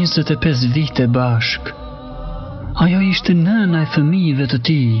kaluan 25 vite bashk. Ajo ishte nëna e fëmijëve të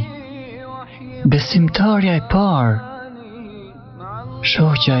tij. Besimtarja e parë.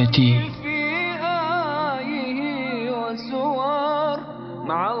 Shoqja e tij.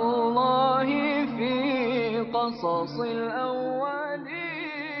 قصص الأولين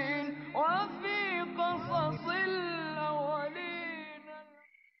وفي قصص الأولين.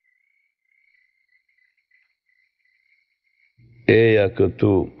 Eja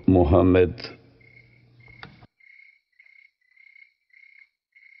këtu, Muhamed.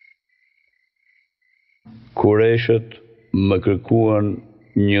 Kureshët më kërkuan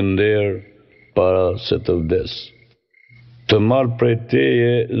një nder para se të vdes. Të marrë prej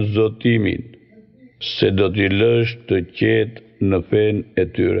teje zotimin, se do t'i lësh të qetë në fen e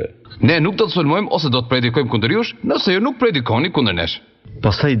tyre. Ne nuk do të sulmojmë ose do të predikojmë kundër jush, nëse ju nuk predikoni kundër nesh.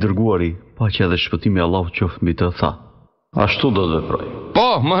 Pastaj i dërguari, paqja dhe shpëtimi i Allahut qoftë mbi të, tha: ashtu do të veproj. Po,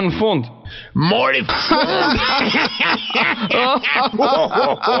 më në fund. Mori fund.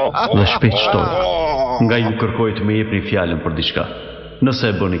 Dhe shpejt shtoj. Nga ju kërkoj të më jepni fjalën për diçka. Nëse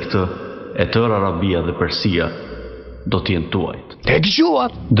e bëni këtë, e tërë Arabia dhe Persia do t'jenë tuajt. E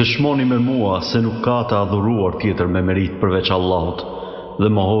dëgjuat? Dëshmoni me mua se nuk ka të adhuruar tjetër me merit përveç Allahut dhe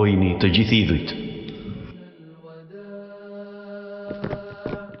mohojini të gjithë idhujt.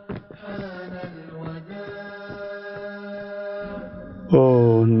 O,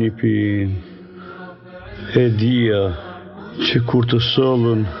 nipin, e dia që kur të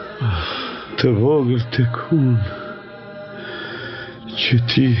sollën të vogël të kun, që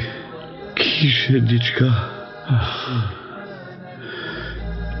ti kishe diçka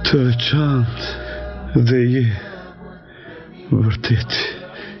të veçantë dhe je vërtet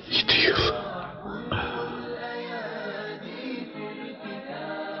i tillë.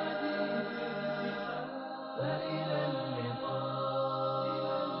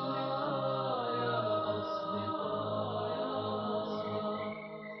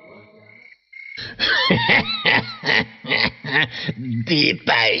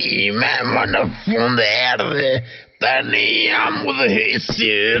 Dita ime më në fund erdhi, tani jam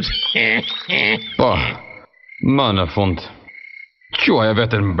udhëhequr. Po, më në fund. Quaja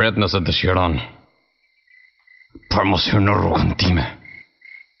vetën mbret nëse dëshiron. Për mos hyrë në rrugën time.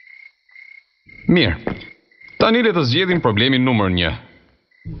 Mirë. Tani le të zgjedhim problemin numër 1.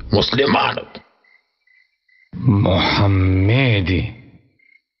 Muslimanët. Muhamedi.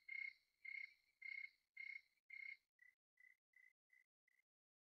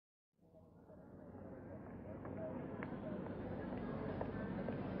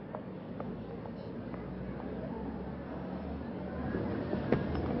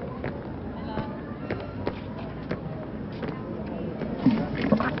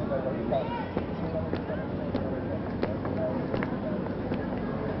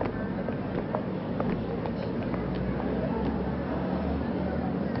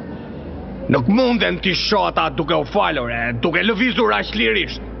 Nuk munden t'i shota duke u falur, duke lëvizur aq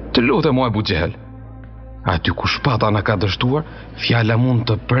lirisht. Të lutem o Abu Xehel. Aty ku shpata na ka dështuar, fjala mund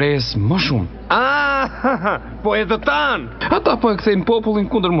të pres më shumë. Po edhe tan. Ata po e kthejnë popullin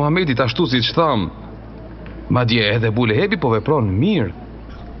kundër Muhamedit ashtu siç tham. Madje edhe Bulehebi po vepron mirë.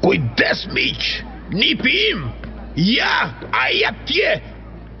 Kujdes miq, nipi im. Ja, ai atje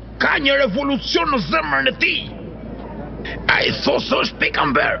ka një revolucion në zemrën e tij. Ai thosë se është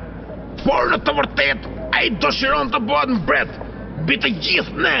pejgamber, por në të vërtetë ai dëshiron të bëhet mbret mbi të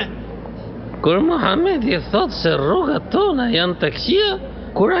gjithë ne. Kur Muhamedi thot se rrugat tona janë të këqija,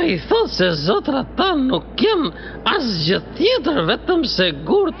 kur ai thot se zotrat tanë nuk janë asgjë tjetër vetëm se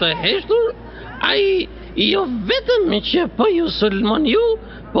gur të heshtur, ai jo vetëm që po ju sulmon ju,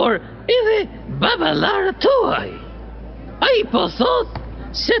 por edhe babalarët tuaj. Ai po thot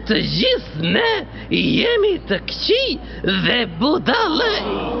se të gjithë ne jemi të këqij dhe budallë.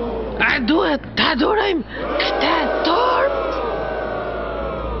 A duhet të adurojmë këtë torp?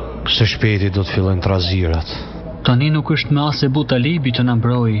 Se shpejti do të fillojnë trazirat. Tani nuk është më as e Talibi të na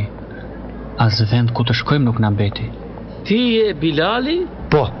mbrojë, as vend ku të shkojmë nuk na mbeti. Ti je Bilali?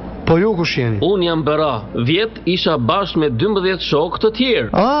 Po ju kush jeni? Unë jam Bera, vjet isha bashkë me 12 shokë të tjerë.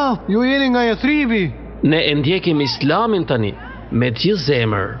 Ju jeni nga Yathribi? Ne e ndjekim islamin tani, me të gjithë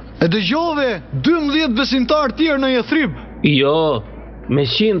zemër. E dëgjove 12 besimtar tjerë në Yathrib? Jo, me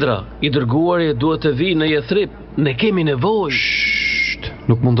qindra, i dërguari duhet të vi në Yathrib, ne kemi nevojë.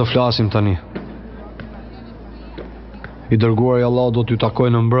 Nuk mund të flasim tani. I dërguari Allah do t'ju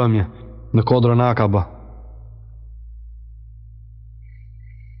takojë në mbrëmje, në kodrën Akaba.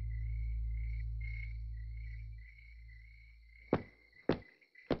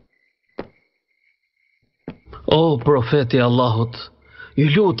 O profeti Allahut, ju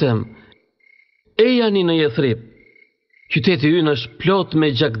lutem, e jani në Yathrib. Qyteti ynë është plot me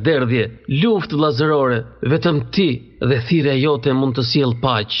gjakderdhje, luftë vllazërore, vetëm ti dhe thirrja jote mund të sjellë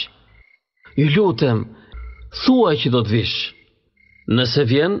paqë. Ju lutem, thuaj që do të vish. Nëse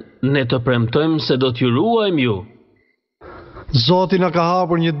vjen, ne të premtojmë se do t'ju ruajmë ju. Zoti na ka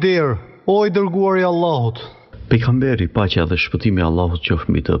hapur një derë, o i dërguari i Allahut. Pejgamberi paqja dhe shpëtimi i Allahut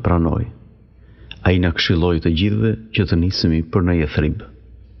qoftë mbi të pranoi. Ai na këshilloi të gjithëve që të nisemi për në Jethrib.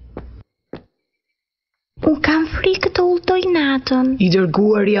 Unë kam frikë të udhtoj natën. I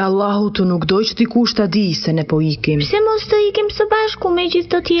dërguari i Allahut nuk doj që dikush ta di se ne po ikim. Pse mos të ikim së bashku me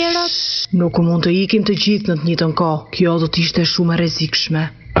gjithë të tjerat? Nuk mund të ikim të gjithë në të njëjtën kohë. Kjo do të ishte shumë e rrezikshme.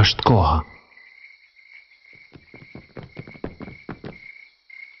 Është koha.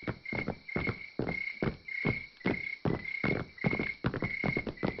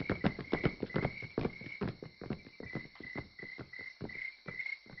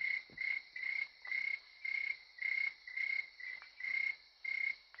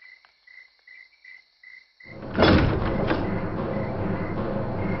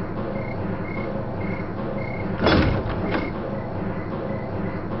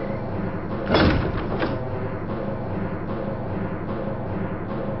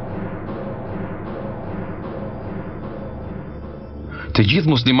 Të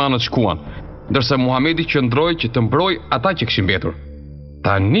gjithë muslimanët shkuan, ndërsa Muhamedi qëndroi që të mbrojë ata që kishin mbetur.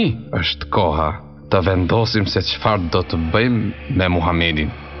 Tani është koha të vendosim se çfarë do të bëjmë me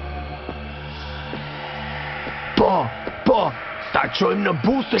Muhamedin. Po, ta çojmë në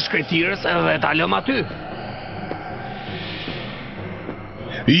buzë të shkretirës edhe ta lëm aty.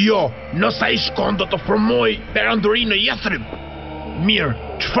 Jo, nëse ai shkon do të formoj perandori në Jethrib. Mirë,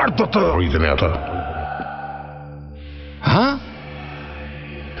 çfarë do të rritën ata? Ha?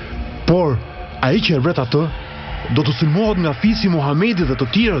 Por, ai që e vret atë, do të sulmohet nga fisi Muhamedi dhe të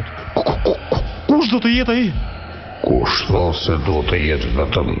tjerët. Kush do të jetë ai? Kush thon se do të jetë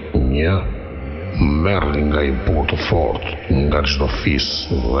vetëm një, merrni nga i burr të fortë nga çdo fis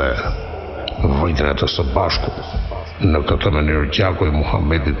dhe vritën atë së bashku. Në këtë mënyrë gjaku i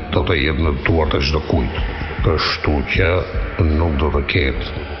Muhamedit do të jetë në duart e çdo kujt, kështu që nuk do të ketë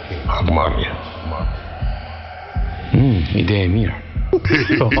hakmarrje. Ide e mirë.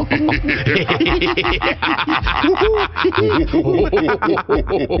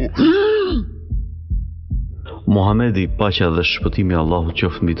 Muhamedi, paqja dhe shpëtimi i Allahut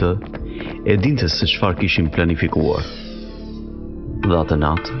qoftë mbi të, e dinte se çfarë kishin planifikuar. Dhe atë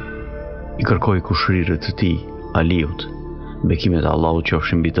natë i kërkoi kushërirët të tij, Aliut, bekimet e Allahut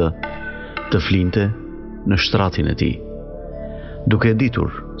qofshin mbi të flinte në shtratin e tij, duke e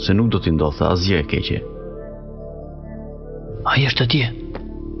ditur se nuk do t'i ndodhte asgjë e keqe. Ai është atje.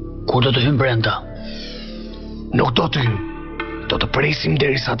 Kur do të hym brenda? Nuk do të hym. Do të presim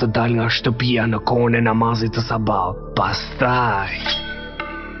derisa të dal nga shtëpia në kohën e namazit të sabah. Pastaj.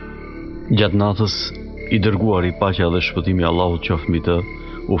 Gjatë natës, i dërguari paqja dhe shpëtimi i Allahut qoftë mbi të,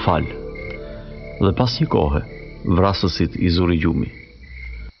 u fal. Dhe pas një kohe, vrasësit i zuri gjumi.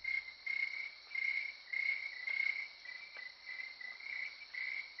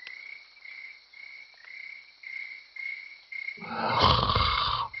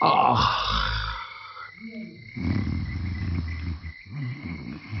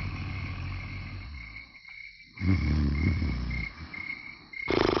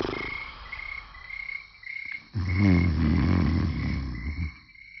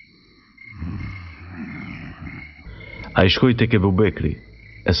 A i shkoj tek Ebu Bekri,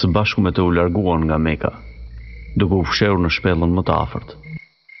 e së bashku me të u larguan nga Meka, duke u fshehur në shpellën më të afërt.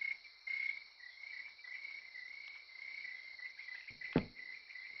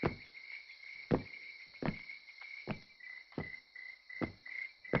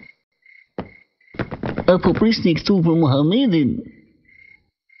 Apo prisni këtu për Muhamedin?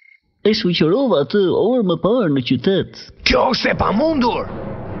 E shoqërova atë orë më parë në qytet. Kjo është e pamundur.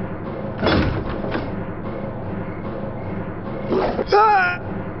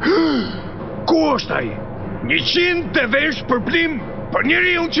 Ku është ai? 100 të vesh për plim për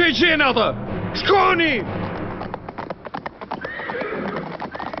njeriu që e gjen atë. Shkoni!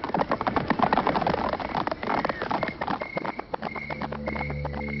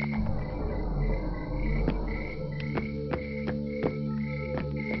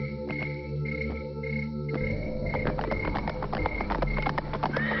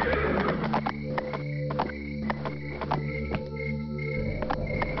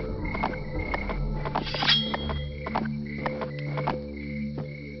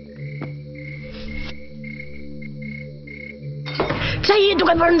 Qa je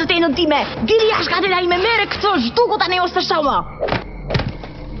duke bërë në të tenën time? Diri jashtë ka të da ime mere këtë zhduku tani ose të shama.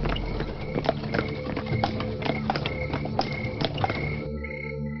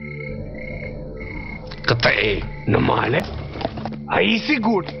 Këtë e në male? A i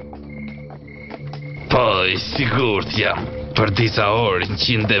sigurt? Po, i sigurt jam. Për disa orë,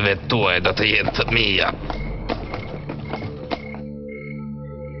 100 tuaj do të jenë të mija.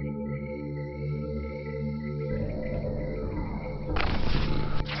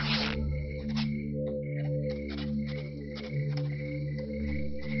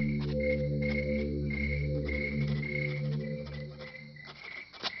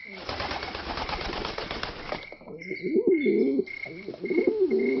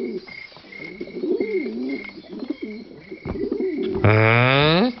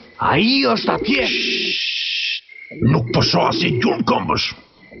 Ai është atje. Nuk po shoh asnjë gjurmë këmbësh.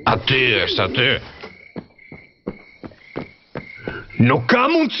 Aty është aty. Nuk ka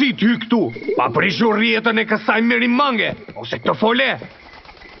mundësi të hy këtu, pa prishur rjetën e kësaj merimange, ose këtë fole.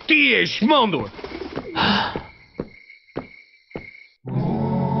 Ti e shmendur.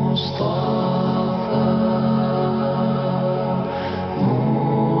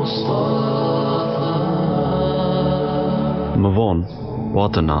 Më vonë, o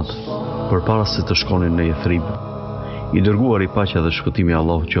atë natë, përpara se të shkonin në Jethrib, i dërguar i paqja dhe shpëtimi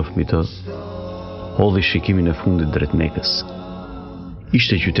Allahu qoftë mbi të, hodhi shikimin e fundit drejt Mekës.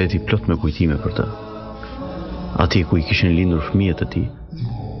 Ishte qyteti plot me kujtime për të. Atje ku i kishin lindur fëmijët e tij,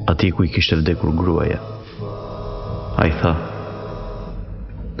 atje ku i kishte vdekur gruaja. Ai tha: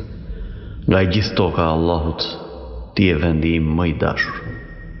 nga e gjithë toka e Allahut, ti je vendi im më i dashur.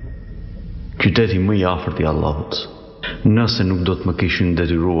 Qyteti më i afërt i Allahut. Nëse nuk do të më kishin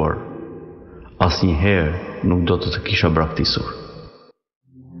detyruar, asnjëherë nuk do të kisha braktisur.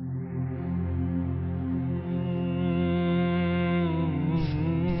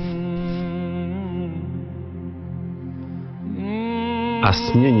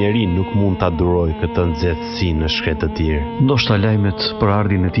 Asnjë njeri nuk mund ta durojë këtë nxehtësi në shkretë të tjerë. Ndoshta lajmet për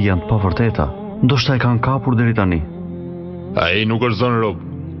ardhin e tij janë të pavërteta. Ndoshta e kanë kapur deri tani. Ai nuk është zënë rob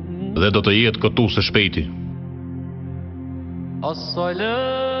dhe do të jetë këtu së shpejti.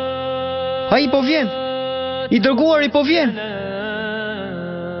 Ai po vjen. I dërguari po vjen.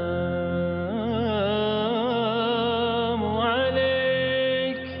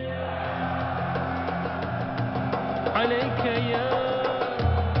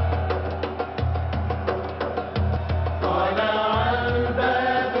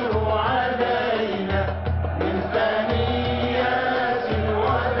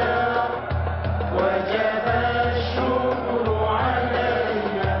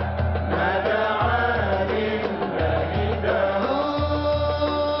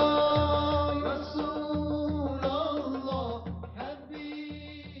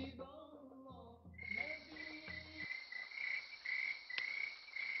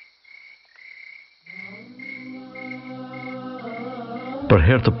 Për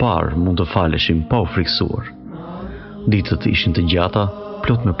herë të parë mund të faleshim pa u friksuar. Ditët ishin të gjata,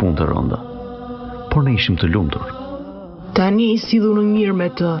 plot me punë të rënda. Por ne ishim të lumtur. Tani i silluni mirë me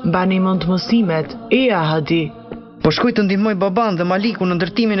të, mbani mend mësimet. Eja Hadi. Po shkoj të ndihmoj baban dhe Malikun në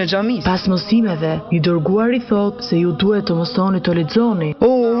ndërtimin e xhamisë. Pas mësimeve, i dërguari thotë se ju duhet të mësoni të lexoni.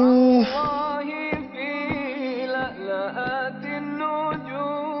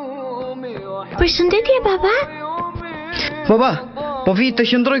 Përshëndetje baba. Baba, po vi të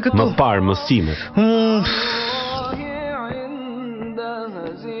qëndroj këtu. Më parë mësimet.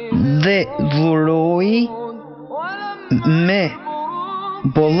 Dhe dhuroj me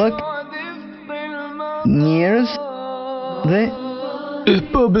bollëk njerëz dhe e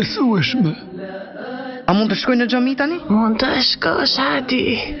pabesueshme. A mund të shkoj në xhami tani? Mund të shkosh Hadi.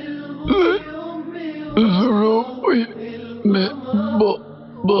 Dhuroj me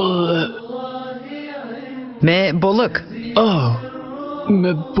bollëk. Me bollëk?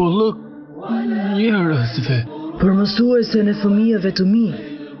 Me bollëk njerëzve. Për mësuesen e fëmijëve të mi.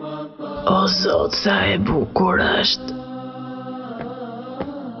 O Zot, sa e bukur është.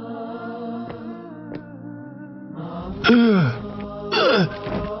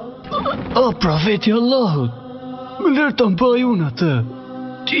 O profeti Allahut, më lërë të mbaj unë atë.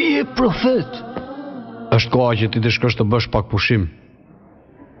 Ti je profet. Është koha që ti të shkosh të bësh pak pushim.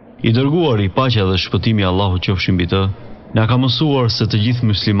 I dërguari i paqja dhe shpëtimi Allahu qofshin mbi të, na ka mësuar se të gjithë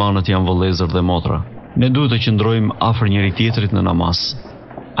muslimanët janë vëllezër dhe motra. Ne duhet të qëndrojmë afër njëri tjetrit në namaz.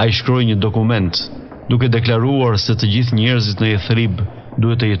 Ai shkroi një dokument duke deklaruar se të gjithë njerëzit në Jethrib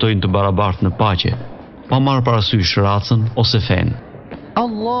duhet të jetojnë të barabartë në paqe, pa marrë parasysh racën ose fen.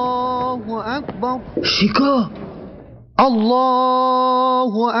 Allahu Akbar. Shiko.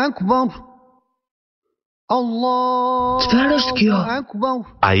 Allahu Akbar. Çfarë është kjo?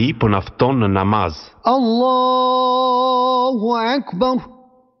 Ai po na fton në namaz. Allahu Akbar.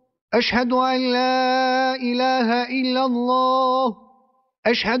 Ashhadu an la ilaha illa Allah.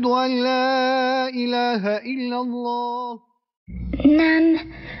 Ashhadu an la ilaha illa Allah. Nan,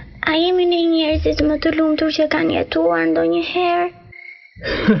 a jemi ne njerëzit më të lumtur që kanë jetuar ndonjëherë?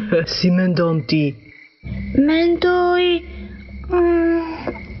 Si mendon ti? Mendoj...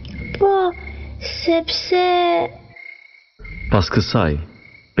 po, sepse... Pas kësaj,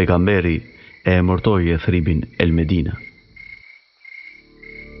 pejgamberi e emërtoi Jethribin El Medina.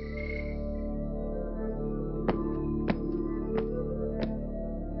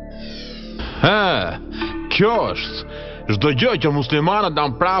 Kjo është Çdo gjë që muslimanët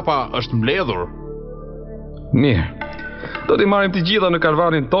dan prapa është mbledhur. Mirë. Do t'i marrim të gjitha në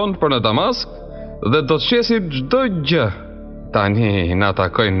karavanin ton për në Damask dhe do të shesim çdo gjë. Tani na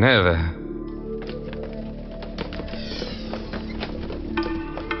takojnë neve.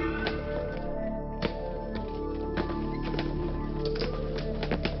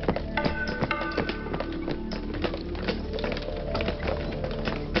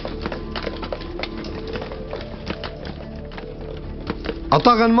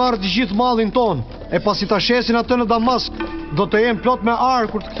 Ata kanë marrë të gjithë mallin ton, e pasi ta shesin atë në Damask, do të jenë plot me arë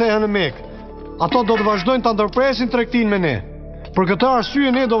kur të kthehen në Mekë. Ato do të vazhdojnë ta ndërpresin tregtinë me ne. Për këtë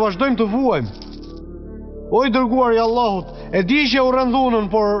arsye ne do vazhdojmë të vuajmë. O i dërguari i Allahut, e di që u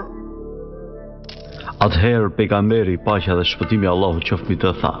rëndhunën, por Atëherë pejgamberi, paqja dhe shpëtimi i Allahut qoftë mbi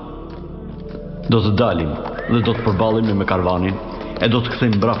të, tha: Do të dalim dhe do të përballemi me karavanin e do të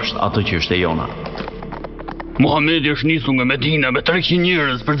kthejmë mbrapsht atë që është e jona. Muhamedi është nisur nga Medina me 300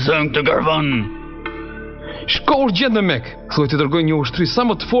 njerëz për të zënë këtë karvan. Shko urgjent në Mekë, thuaj të dërgoj një ushtri sa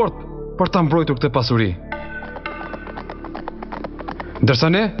më të fortë për ta mbrojtur këtë pasuri.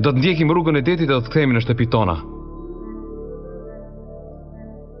 Ndërsa ne do të ndjekim rrugën e detit dhe do të kthehemi në shtëpitë tona.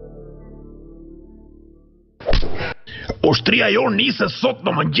 Ushtria jonë nisë sot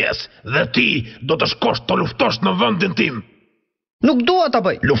në mëngjes dhe ti do të shkosh të luftosh në vendin tim. Nuk dua ta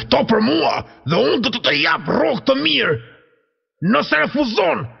bëj. Lufto për mua dhe unë do të të jap rrugë të mirë. Nëse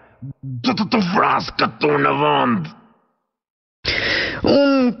refuzon, do të vras këtu në vend.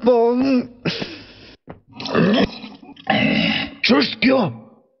 Unë po... Ç'është kjo?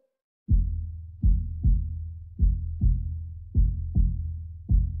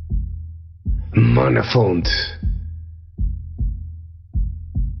 Më në fund.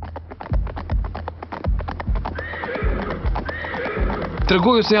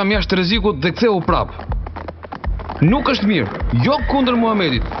 Tregoju se jam jashtë rrezikut dhe ktheu prap. Nuk është mirë, jo kundër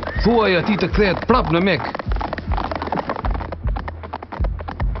Muhamedit. Thuaj atij të kthehet prap në Mekë.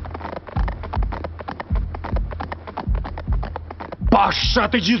 Pasha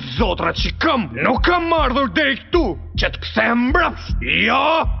të gjithë zotrat që nuk kam ardhur deri këtu që të kthehem mbrapsht.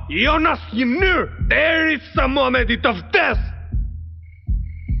 Jo në asnjë mënyrë, derisa Muhamedi të vdes.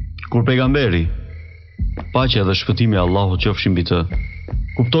 Kur pejgamberi, paqja dhe shpëtimi i Allahut qofshin mbi të,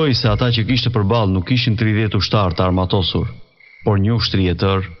 kuptoi se ata që kishte përballë nuk ishin 30 ushtarë të armatosur, por një ushtri e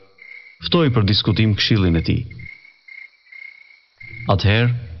tërë, ftoi për diskutim këshillin e tij.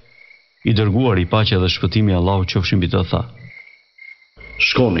 Atëherë, i dërguari, paqja dhe shpëtimi i Allahut qofshin mbi të, tha: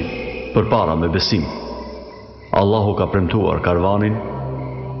 Shkoni përpara me besim. Allahu ka premtuar karavanin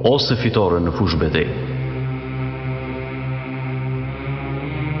ose fitore në fushë betejë.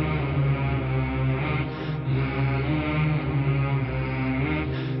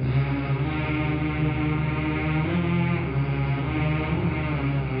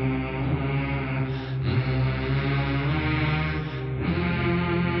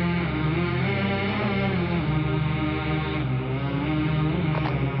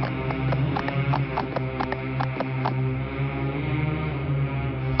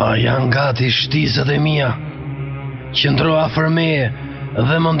 A janë gati shtizët e mia? Qëndro afër meje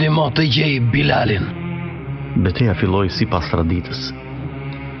dhe më ndihmo të gjej Bilalin. Betejë filloi sipas traditës.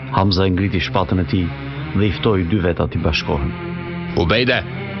 Hamza e ngriti shpatën e tij dhe i ftoi dy veta të bashkohen. Ubejde,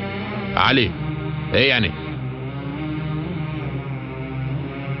 Ali, e jani.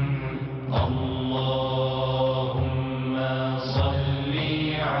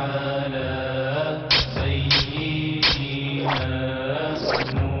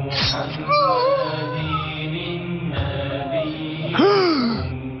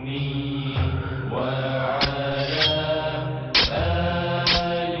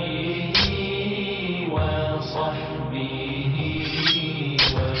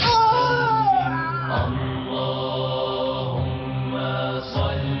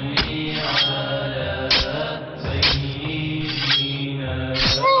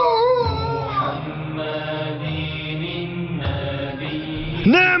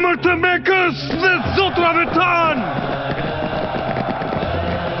 Në emër të Mekës dhe zotrave tanë!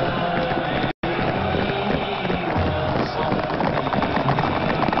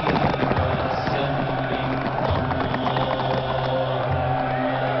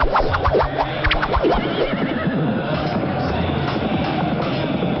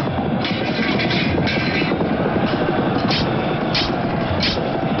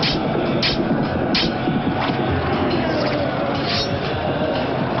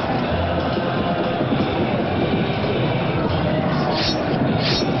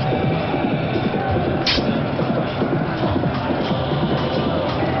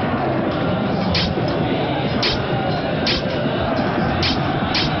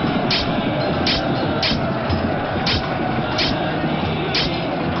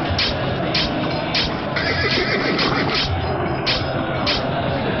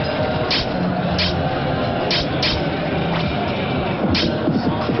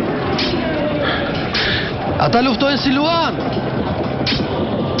 Ata luftojnë si luan.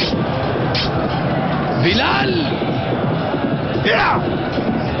 Bilal! Ja!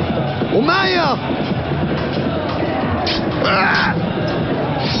 Umeja!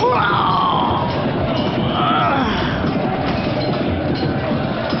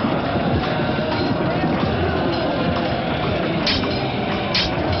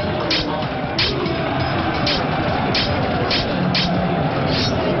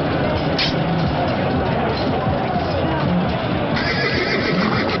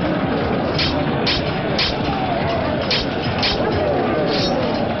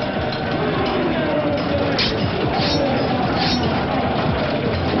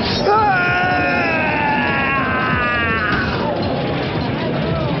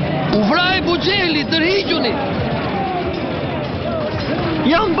 Bugjeli, tërhiquni!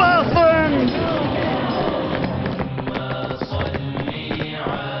 Jam bafën!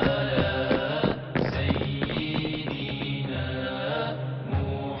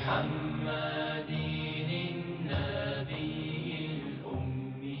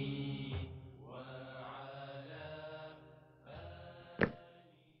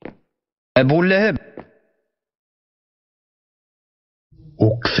 Ebu Leheb.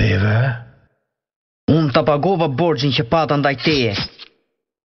 U ktheve? Unë të pagova borgjin që pata ndaj teje.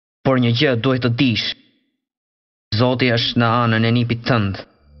 Por një gjë duhet të dish. Zoti është në anën e nipit tënd.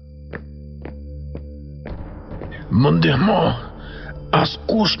 Më ndihmo.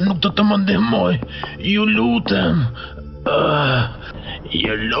 Askush nuk do të më ndihmoj. Ju lutem.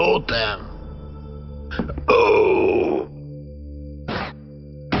 Ju lutem.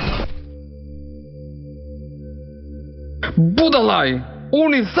 Budallaj,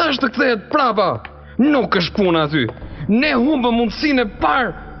 unë i thash të kthehet prapa. Nuk është puna aty. Ne humbëm mundësinë e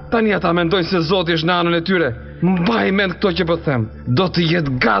parë. Tani ata mendojnë se Zoti është në anën e tyre. Mbaj mend këto që po them. Do të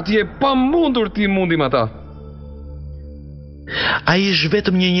jetë gati e pamundur ti mundim ata. Ai është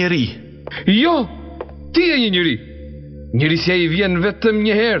vetëm një njeri. Jo, ti je një njeri. Njërisja i vjen vetëm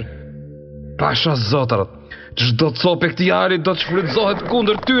një herë. Pasha zotrat. Çdo copë e këtij ari do të shfrytëzohet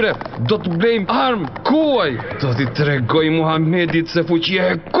kundër tyre. Do të blejmë armë, kuaj. Do t'i tregoj Muhamedit se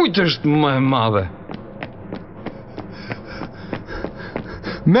fuqia e kujt është më e madhe.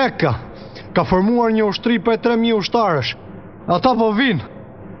 Mekka ka formuar një ushtri për 3.000 ushtarësh. Ata po vinë.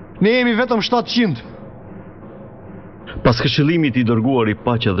 Ne jemi vetëm 700. Pas këshillimit i dërguar i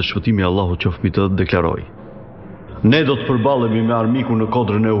paqja dhe shpëtimi Allahu qoftë mbi të, deklaroi: Ne do të përballemi me armikun në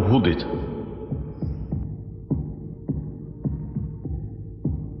kodrën e Uhudit.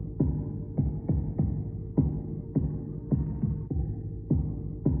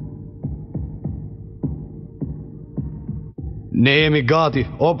 Ne jemi gati,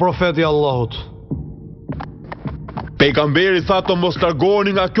 o profeti Allahut. Pejgamberi tha të mos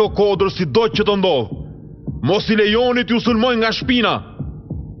largoheni nga kjo kodër sido që të ndodh. Mos i lejoni t'ju sulmojnë nga shpina.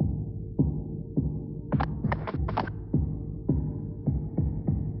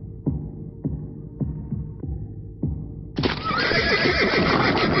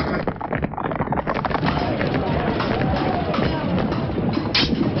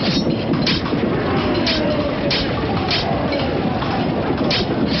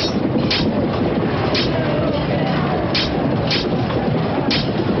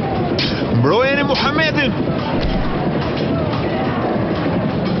 Mbrojeni Muhamedin!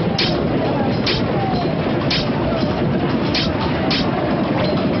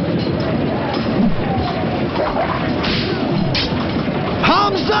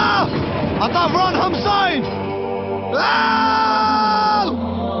 Hamza! Ata vran Hamzajn!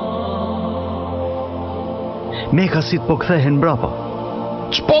 Mekasit po kthehen mbrapa.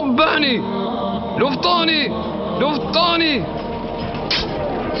 Ç'po bëni? Luftoni! Luftoni!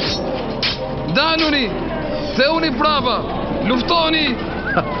 Daluni! Theuni prapa! Luftoni!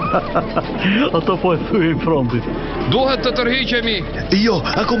 Ato po e thujin frontit. Duhet të tërhiqemi. Jo,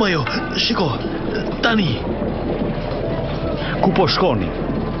 akoma jo. Shiko, tani. Ku po shkoni?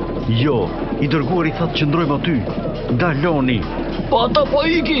 Jo, i dërguari thatë që ndrojmë aty. Daloni. Po ata po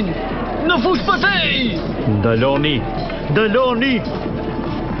ikin. Në fush betej. Daloni. Daloni.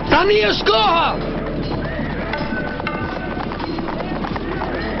 Tani është koha.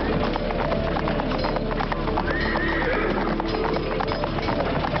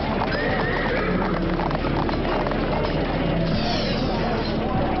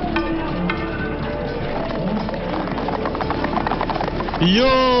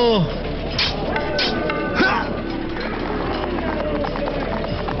 Jo!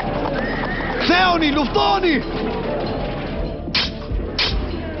 Ktheuni, luftoni!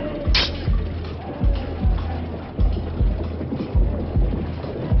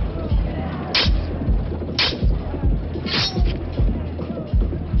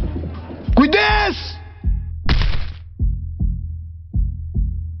 Kujdes!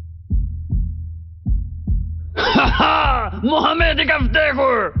 Haha! Muhamedi ka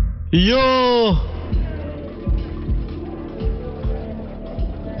vdekur! Jo!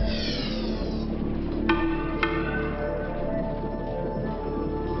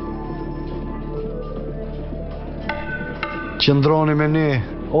 Qëndroni me ne,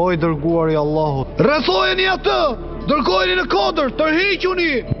 o i dërguari Allahut. Rrethojeni atë! Dërgojeni në kodër,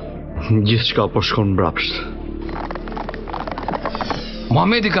 tërhiquni! Gjithçka po shkon mbrapsht.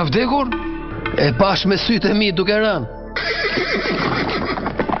 Muhamedi ka vdekur? E pash me sytë e mi duke rënë.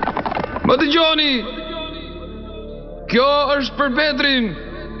 Më dëgjoni! Kjo është për Bedrin.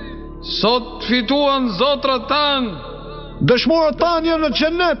 Sot fituan zotrat tanë. Dëshmorët tanë janë në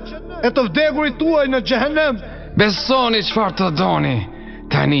xhenet, e të vdekurit tuaj në xhehenem. Besoni çfarë të doni,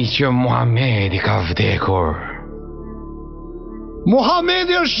 tani që Muhamedi ka vdekur.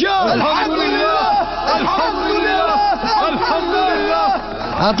 Muhamedi është gjallë! Alhamdulillah! Alhamdulillah! Alhamdulillah!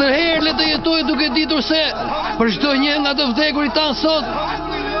 Atëherë le të jetoj duke ditur se për çdo një nga të vdekurit tanë sot,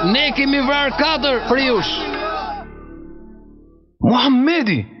 ne kemi vrarë 4 për jush.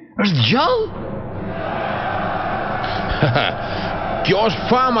 Muhamedi është gjallë? Kjo është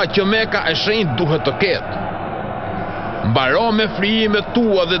fama që Meka e shenjtë duhet të ketë. Mbaro me frijimet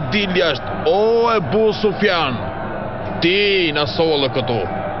tua dhe dil jashtë, o Ebu Sufjan. Ti na solle këtu.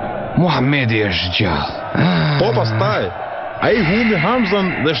 Muhamedi është gjallë. Po pastaj, ai humbi Hamzën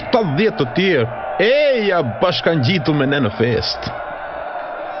dhe 70 të tjerë. Ja bashkangjitur me ne në fest.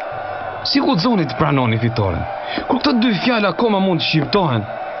 Si guxoni të pranoni fitoren? Kur këto dy fjalë akoma mund të shqiptohen,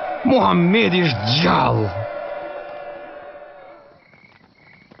 Muhamedi është gjallë.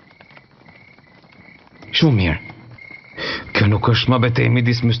 Shumë mirë. Kjo nuk është më betejë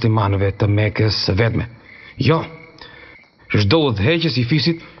midis muslimanëve të Mekës së vetme. Jo. Çdo udhëheqës i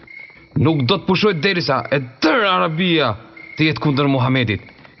fisit nuk do të pushohet derisa e tërë Arabia të jetë kundër Muhamedit.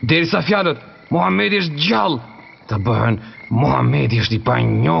 Derisa fjalët Muhamedi është gjallë të bëhen Muhamedi është i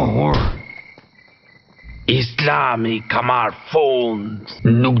panjohur. Islami ka marrë fund.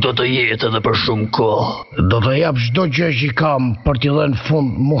 Nuk do të jetë edhe për shumë kohë. Do të jap çdo gjë që kam për t'i dhënë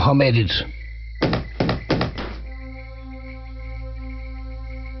fund Muhamedit.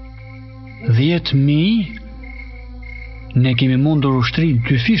 Ne kemi mundur ushtri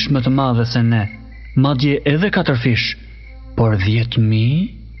 2 fish më të madhe se ne, madje edhe 4 fish, por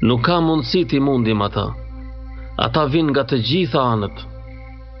 10.000? Nuk ka mundësi t'i mundim ata. Ata vinë nga të gjitha anët.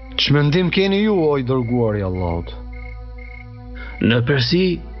 Ç'mendim keni ju, o i dërguari Allahut? Në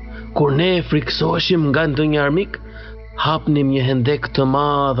Persi, kur ne friksoheshim nga ndonjë armik, hapnim një hendek të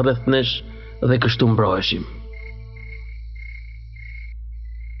madh rreth nesh dhe kështu mbroheshim.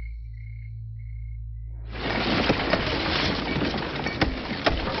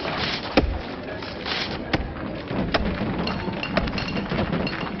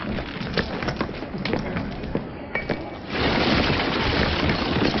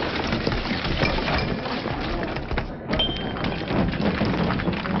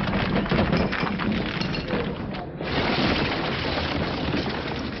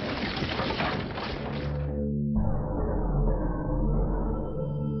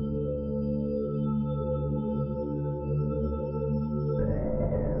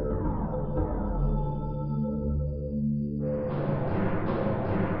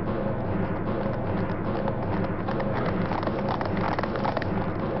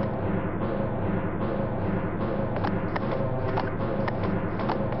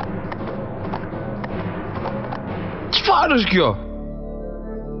 Çfarë është kjo?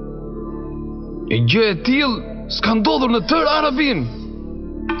 E gjë e tillë s'ka ndodhur në tërë Arabin.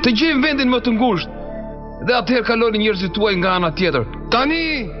 Të gjejmë vendin më të ngushtë dhe atëherë kaloni njerëzit tuaj nga ana tjetër. Tani,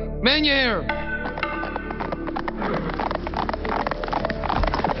 me njëherë.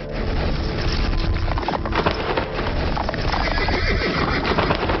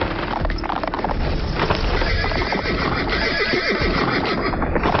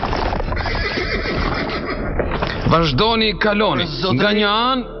 Vazhdoni kaloni nga një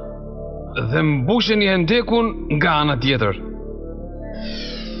anë dhe mbusheni hendekun nga ana tjetër.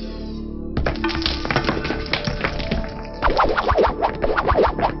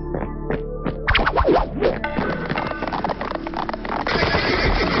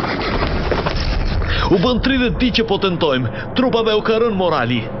 U bën 30 ditë që po tentojmë, trupave u ka rënë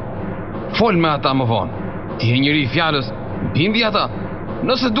morali. Fol me ata më vonë. Ti je njëri i fjalës, bindi ata.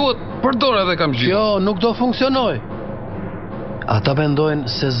 Nëse duhet, përdor edhe kam gjithë. Kjo nuk do funksionoj. Ata mendojnë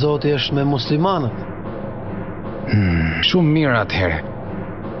se Zoti është me muslimanët. Shumë mirë atëherë.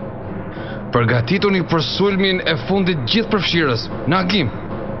 Përgatituni për sulmin e fundit gjithë përfshirës. Në agim.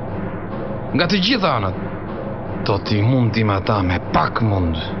 nga të gjitha anët. Do t'i mundim ata me pak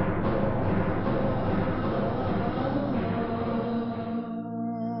mund.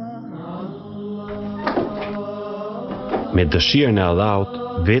 Me dëshirën e Allahut,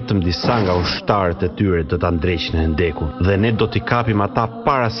 vetëm disa nga ushtarët e tyre do ta ndreqin Hendekun dhe ne do t'i kapim ata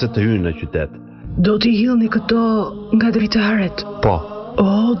para se të hyjnë në qytet. Do t'i hillni këto nga dritaret? Po.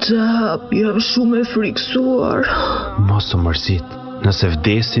 O, xhap, jam shumë e friksuar. Mos u mërzit. Nëse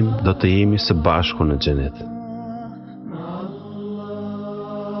vdesim, do të jemi së bashku në xhenet.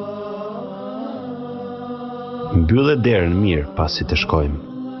 Mbyllë derën mirë pasi të shkojmë.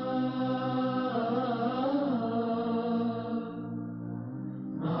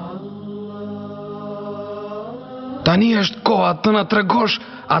 Tani është koha të na tregosh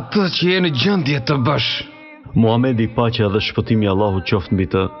atë që je në gjendje të bësh. Muhamedi paqja dhe shpëtimi i Allahut qoftë mbi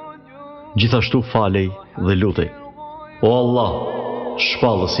të, gjithashtu falej dhe lutej. O Allah,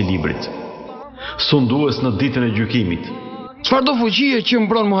 shpallës i librit, sundues në ditën e gjykimit. Çfarëdo fuqie që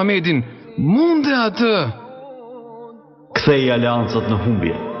mbron Muhamedin, munde atë. Kthej aleancat në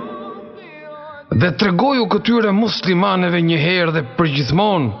humbje. Dhe tregoju këtyre muslimanëve një herë dhe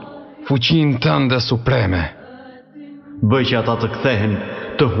përgjithmonë fuqinë tënde supreme. Bëj që ata të kthehen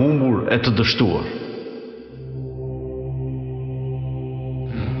të humbur e të dështuar.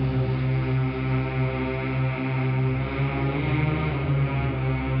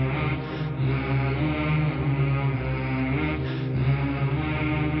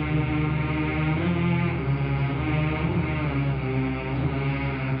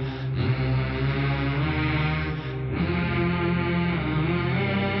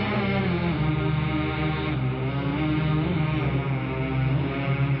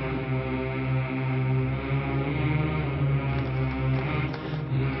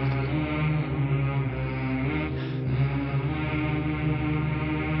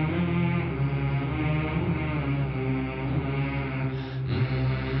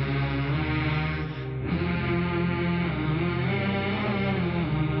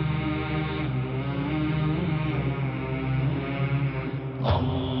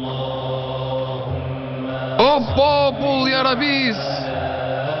 O popull i Arabis!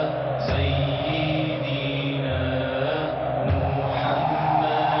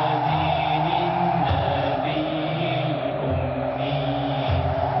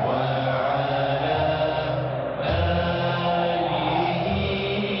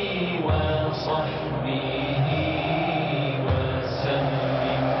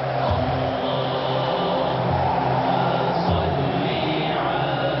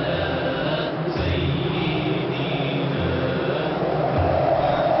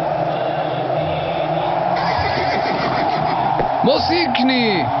 Mos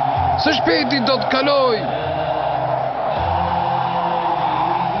ikni, së shpejti do të kaloj.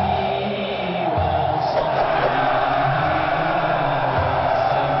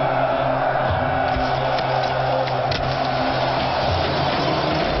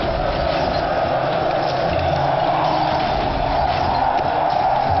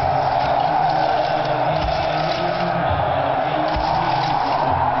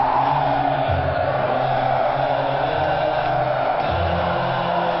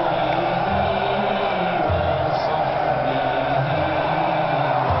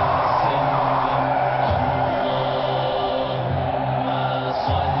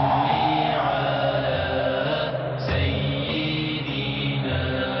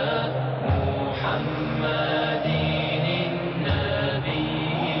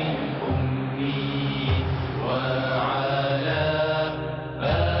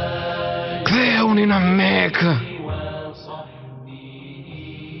 Kthehuni në Mekë.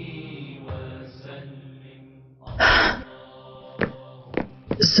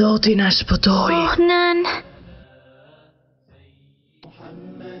 Zoti na shpëtoi. Oh, nën.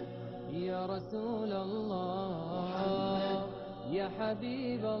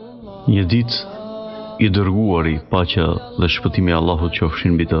 Një ditë, i dërguari, paqja dhe shpëtimi i Allahut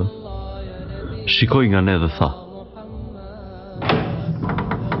qofshin mbi të, shikoi nga ne dhe tha: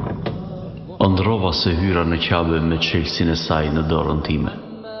 ëndrrova se hyra në Qabe me çelësinë e saj në dorën time.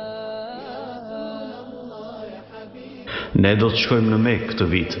 Ne do të shkojmë në Mekë këtë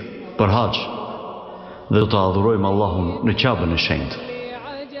vit për haxh dhe do të adhurojmë Allahun në Qabën e shenjtë.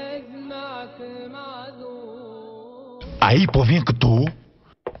 Ai po vjen këtu?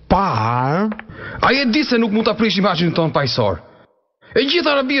 Pa armë? Ai e di se nuk mund ta prishim haxhin ton paqësor. E gjithë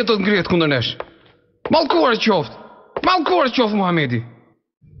Arabia do të ngrihet kundër nesh. Mallkuar qoftë. Mallkuar qoftë Muhamedi.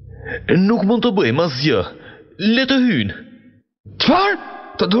 Nuk mund të bëjmë asgjë. Le të hyjnë. Çfarë?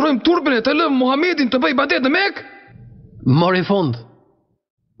 Të durojmë turpin e të lëmë Muhamedin të bëjë ibadet në Mekë? Mori fund.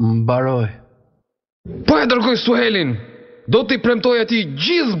 Mbaroj. Po e dërgoj Suhelin. Do t'i premtoj atij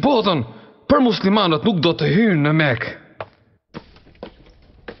gjithë botën. Për muslimanët nuk do të hynë në Mekë.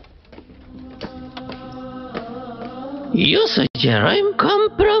 Ju sugjerojmë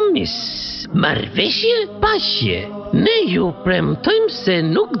kompromis. Marrëveshje paqe. Ne ju premtojmë se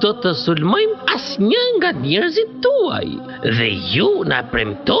nuk do të sulmojmë asnjë nga njerëzit tuaj. Dhe ju na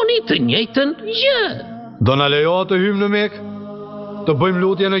premtoni të njëjtën gjë. Do na lejohet të hymë në Mekë? Të bëjmë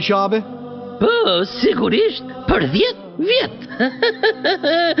lutje në Qabe? Po, sigurisht, për 10 vjet.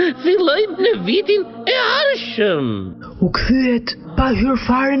 Fillojmë në vitin e arshëm. U kthyet pa hyrë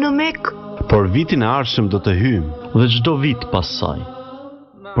fare në Mekë? Por vitin e arshëm do të hymë dhe çdo vit pas saj.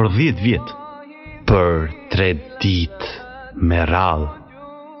 Për 10 vjet. Për 3 ditë me radhë.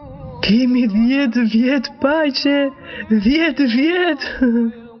 Kemi 10 vjet paqe, 10 vjet.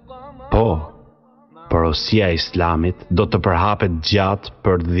 Po, porosia e Islamit do të përhapet gjatë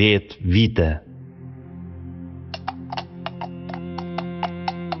për 10 vite.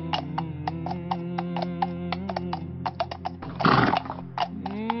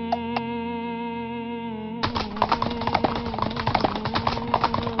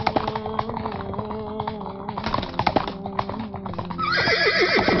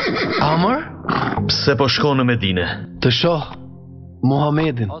 Amër? Pse po shko në Medine? Të shoh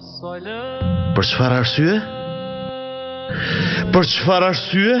Muhamedin. Për çfarë arsye? Për çfarë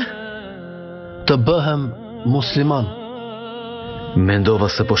arsye? Të bëhem musliman. Mendova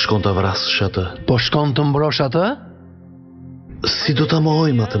se po shkon të vrasësh atë. Po shkon të mbrosh atë? Si do ta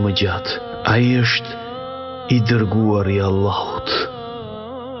mohojmë atë më gjatë? Ai është i dërguar i Allahut.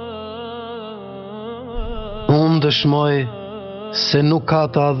 Unë dëshmoj se nuk ka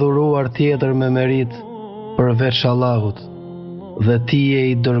të adhuruar tjetër me merit përveç Allahut, dhe ti je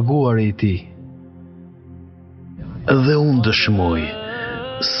i dërguar i tij. Dhe unë dëshmoj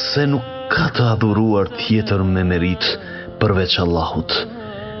se nuk ka të adhuruar tjetër me merit përveç Allahut,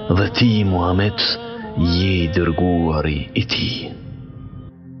 dhe ti, Muhamed, je i dërguari i tij.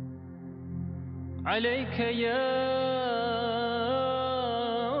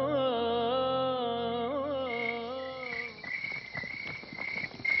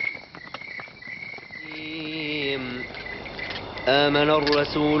 آمن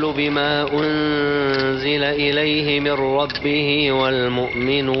الرسول بما أنزل إليه من ربه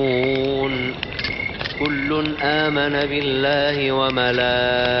والمؤمنون كل آمن بالله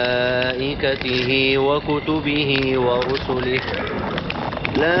وملائكته وكتبه ورسله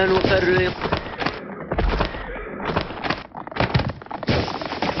لا نفرق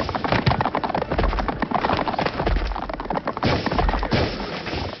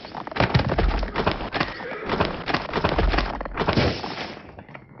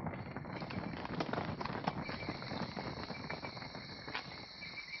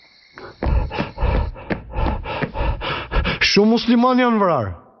Shumë musliman janë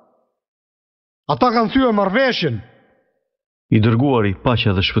vrarë. Ata kanë thyer marrëveshjen. I dërguari,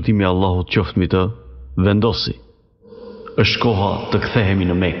 paqja dhe shpëtimi i Allahut qoftë mbi të, vendosi. Është koha të kthehemi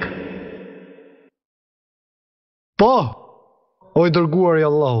në Mekë. Po, o i dërguari i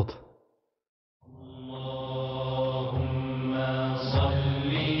Allahut.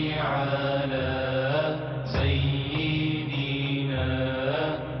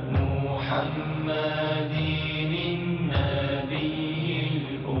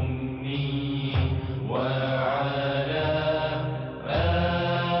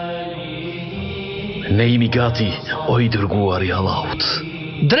 Ne jemi gati, o i dërguar i Allahut.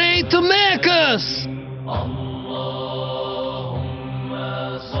 Drejt të Mekës!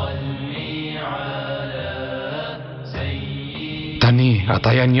 Tani,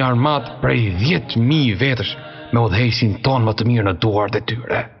 ata janë një armat prej 10.000 vetësh me udhëheqësin ton më të mirë në duart e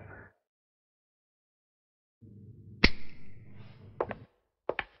tyre.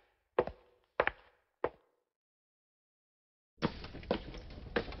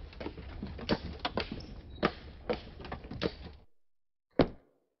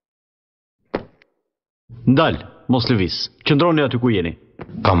 Ndal, mos lëviz. Qëndroni aty ku jeni.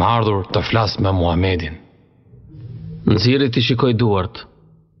 Kam ardhur të flas me Muhamedin. Nxirri ti shikoj duart.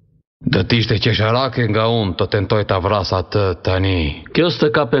 Do të ishte qesharake nga unë të tentoj ta vras atë tani. Kjo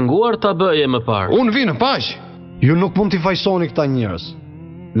s'të ka penguar ta bëje më parë. Unë vi në paq. Ju nuk mund t'i fajsoni këta njerëz.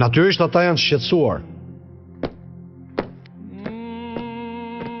 Natyrisht ata janë shqetësuar.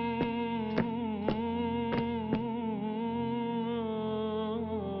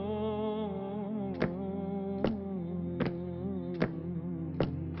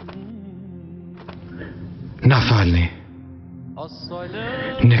 Na falni.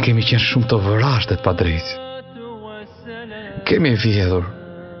 Ne kemi qenë shumë të vërashtet pa drejtë. Kemi vjedhur,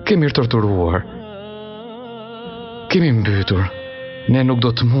 Kemi torturuar. Kemi mbytur. Ne nuk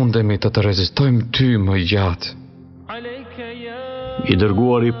do të mundemi të rezistojmë ty më gjatë. I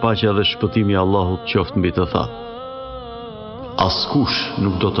dërguari paqja dhe shpëtimi i Allahut qoftë mbi të tha. Askush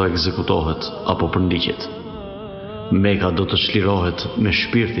nuk do të ekzekutohet apo përndiqet. Meka do të çlirohet me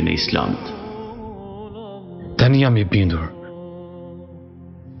shpirtin e Islamit. Tani jam i bindur.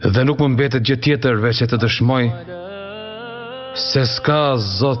 Dhe nuk më mbetet gjë tjetër veç e të dëshmoj se s'ka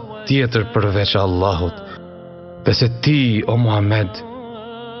Zot tjetër përveç Allahut, dhe se ti, o Muhamed,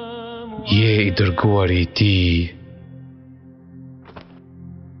 je i dërguari i tij.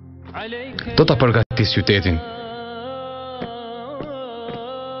 Do ta përgatis qytetin.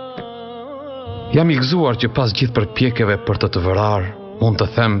 Jam i gëzuar që pas gjithë përpjekjeve për të vrarë, mund të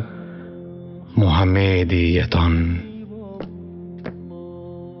them Muhamedi jeton.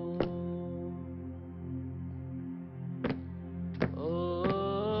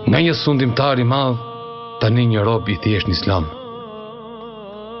 Nga një sundimtar i madh, tani një rob i thjesht në Islam.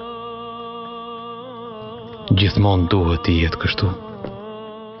 Gjithmonë duhet të jetë kështu.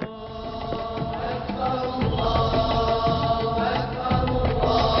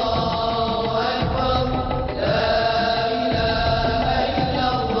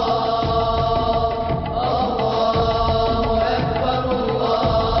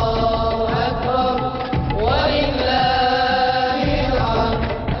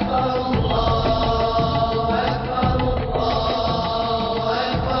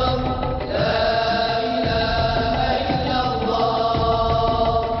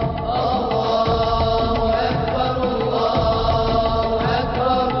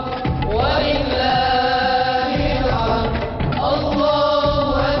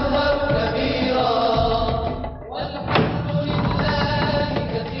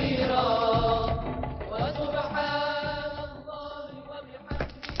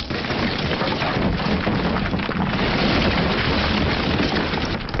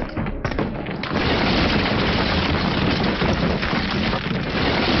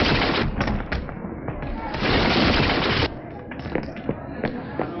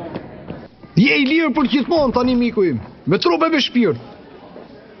 Je i lirë për gjithmonë tani miku im, me trup e me shpirt.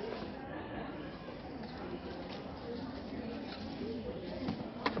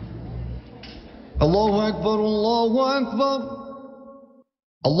 Allahu Akbar, Allahu Akbar.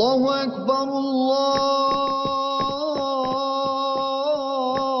 Allahu Akbar,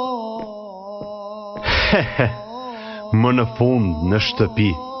 Më në fund në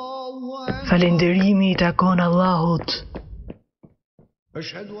shtëpi. Falënderimi i takon Allahut.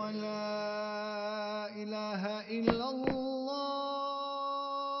 Ashhadu an la ilaha illa Allah.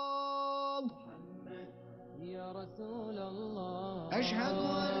 Ya Rasul Allah. Ashhadu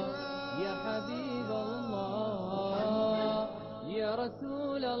an ya Habib Allah. Ya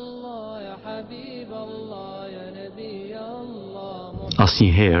Rasul Allah, ya Habib Allah, ya Nabi Allah.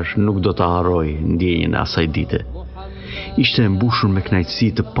 Asnjëherë nuk do ta harroj ndjenjen e asaj dite. Ishte e mbushur me kënaqësi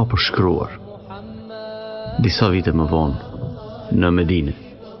të papërshkruar. Disa vite më vonë, në Medinë,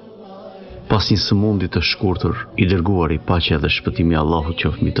 pas një sëmundje të shkurtër, i dërguari paqja dhe shpëtimi i Allahut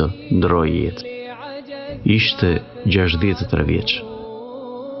qoftë mbi të, ndroi jetë. Ishte 63 vjeç.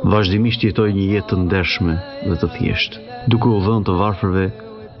 Vazhdimisht jetoi një jetë të ndershme dhe të thjeshtë, duke u dhënë të varfërve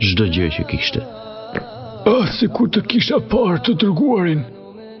çdo gjë që kishte. Sikur të kisha parë të dërguarin.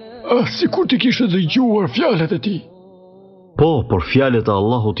 Sikur të kisha dëgjuar fjalët e tij. Po, por fjalët e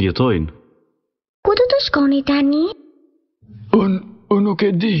Allahut jetojnë. Ku do të shkoni tani? Unë nuk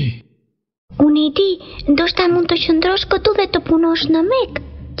e di. Unë e di, ndoshta mund të qëndrosh këtu dhe të punosh në Mekë.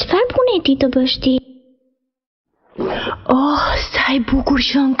 Çfarë pune ti të bësh ti? Oh, sa i bukur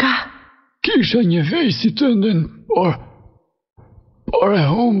qen ka. Kisha një vej si tënden, por e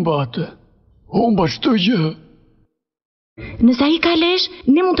humba atë. Humba çdo gjë. Nëse ai ka lesh,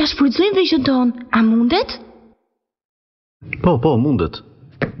 ne mund ta shfrytëzojmë veshën tonë. A mundet? Po, mundet.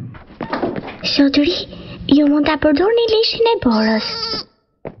 Shotëri, ju mund ta përdorni leshin e borës.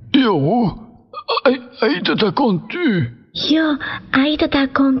 Jo, ai të takon ty. Jo, ai të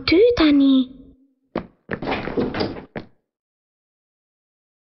takon ty tani.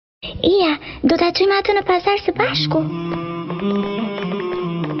 Ija, do ta çojmë atë në pazar së bashku.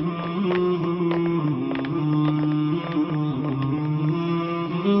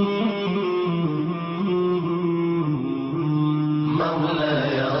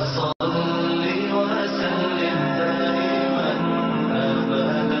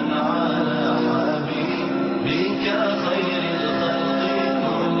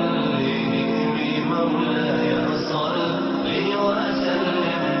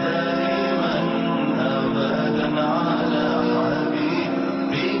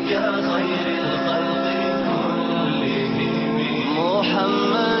 خير الخلق كلهم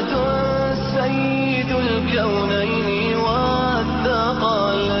محمد سيد الكونين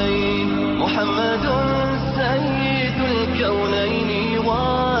والثقلين محمد سيد الكونين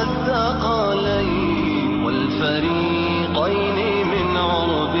والثقلين والفريقين من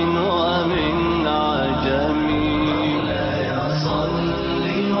عرب ومن عجم مولاي صل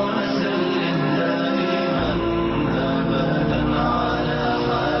وسلم دائما ابدا على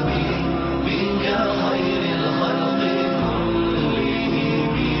حبيبك خير الخلق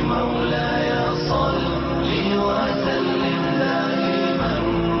كلهم مولاي صل وسلم دائما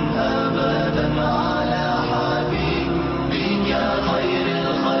ابدا على حبيبك خير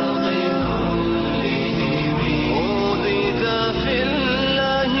الخلق كلهم أوذيت في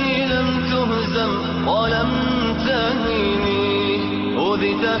الله لم تهزم ولم تهني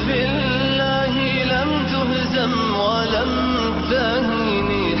أوذيت في الله لم تهزم ولم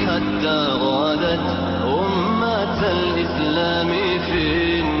تهني حتى غادت أمة الإسلام في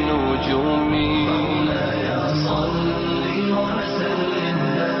النجوم مولاي صل وسلم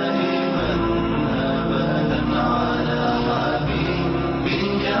دائما أبدا على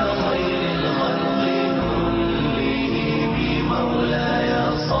حبيبك خير الخلق كلهم مولاي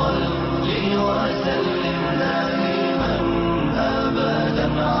صل وسلم دائما أبدا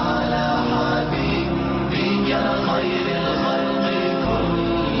على حبيبك خير الخلق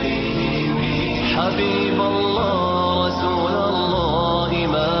كلهم حبيب الله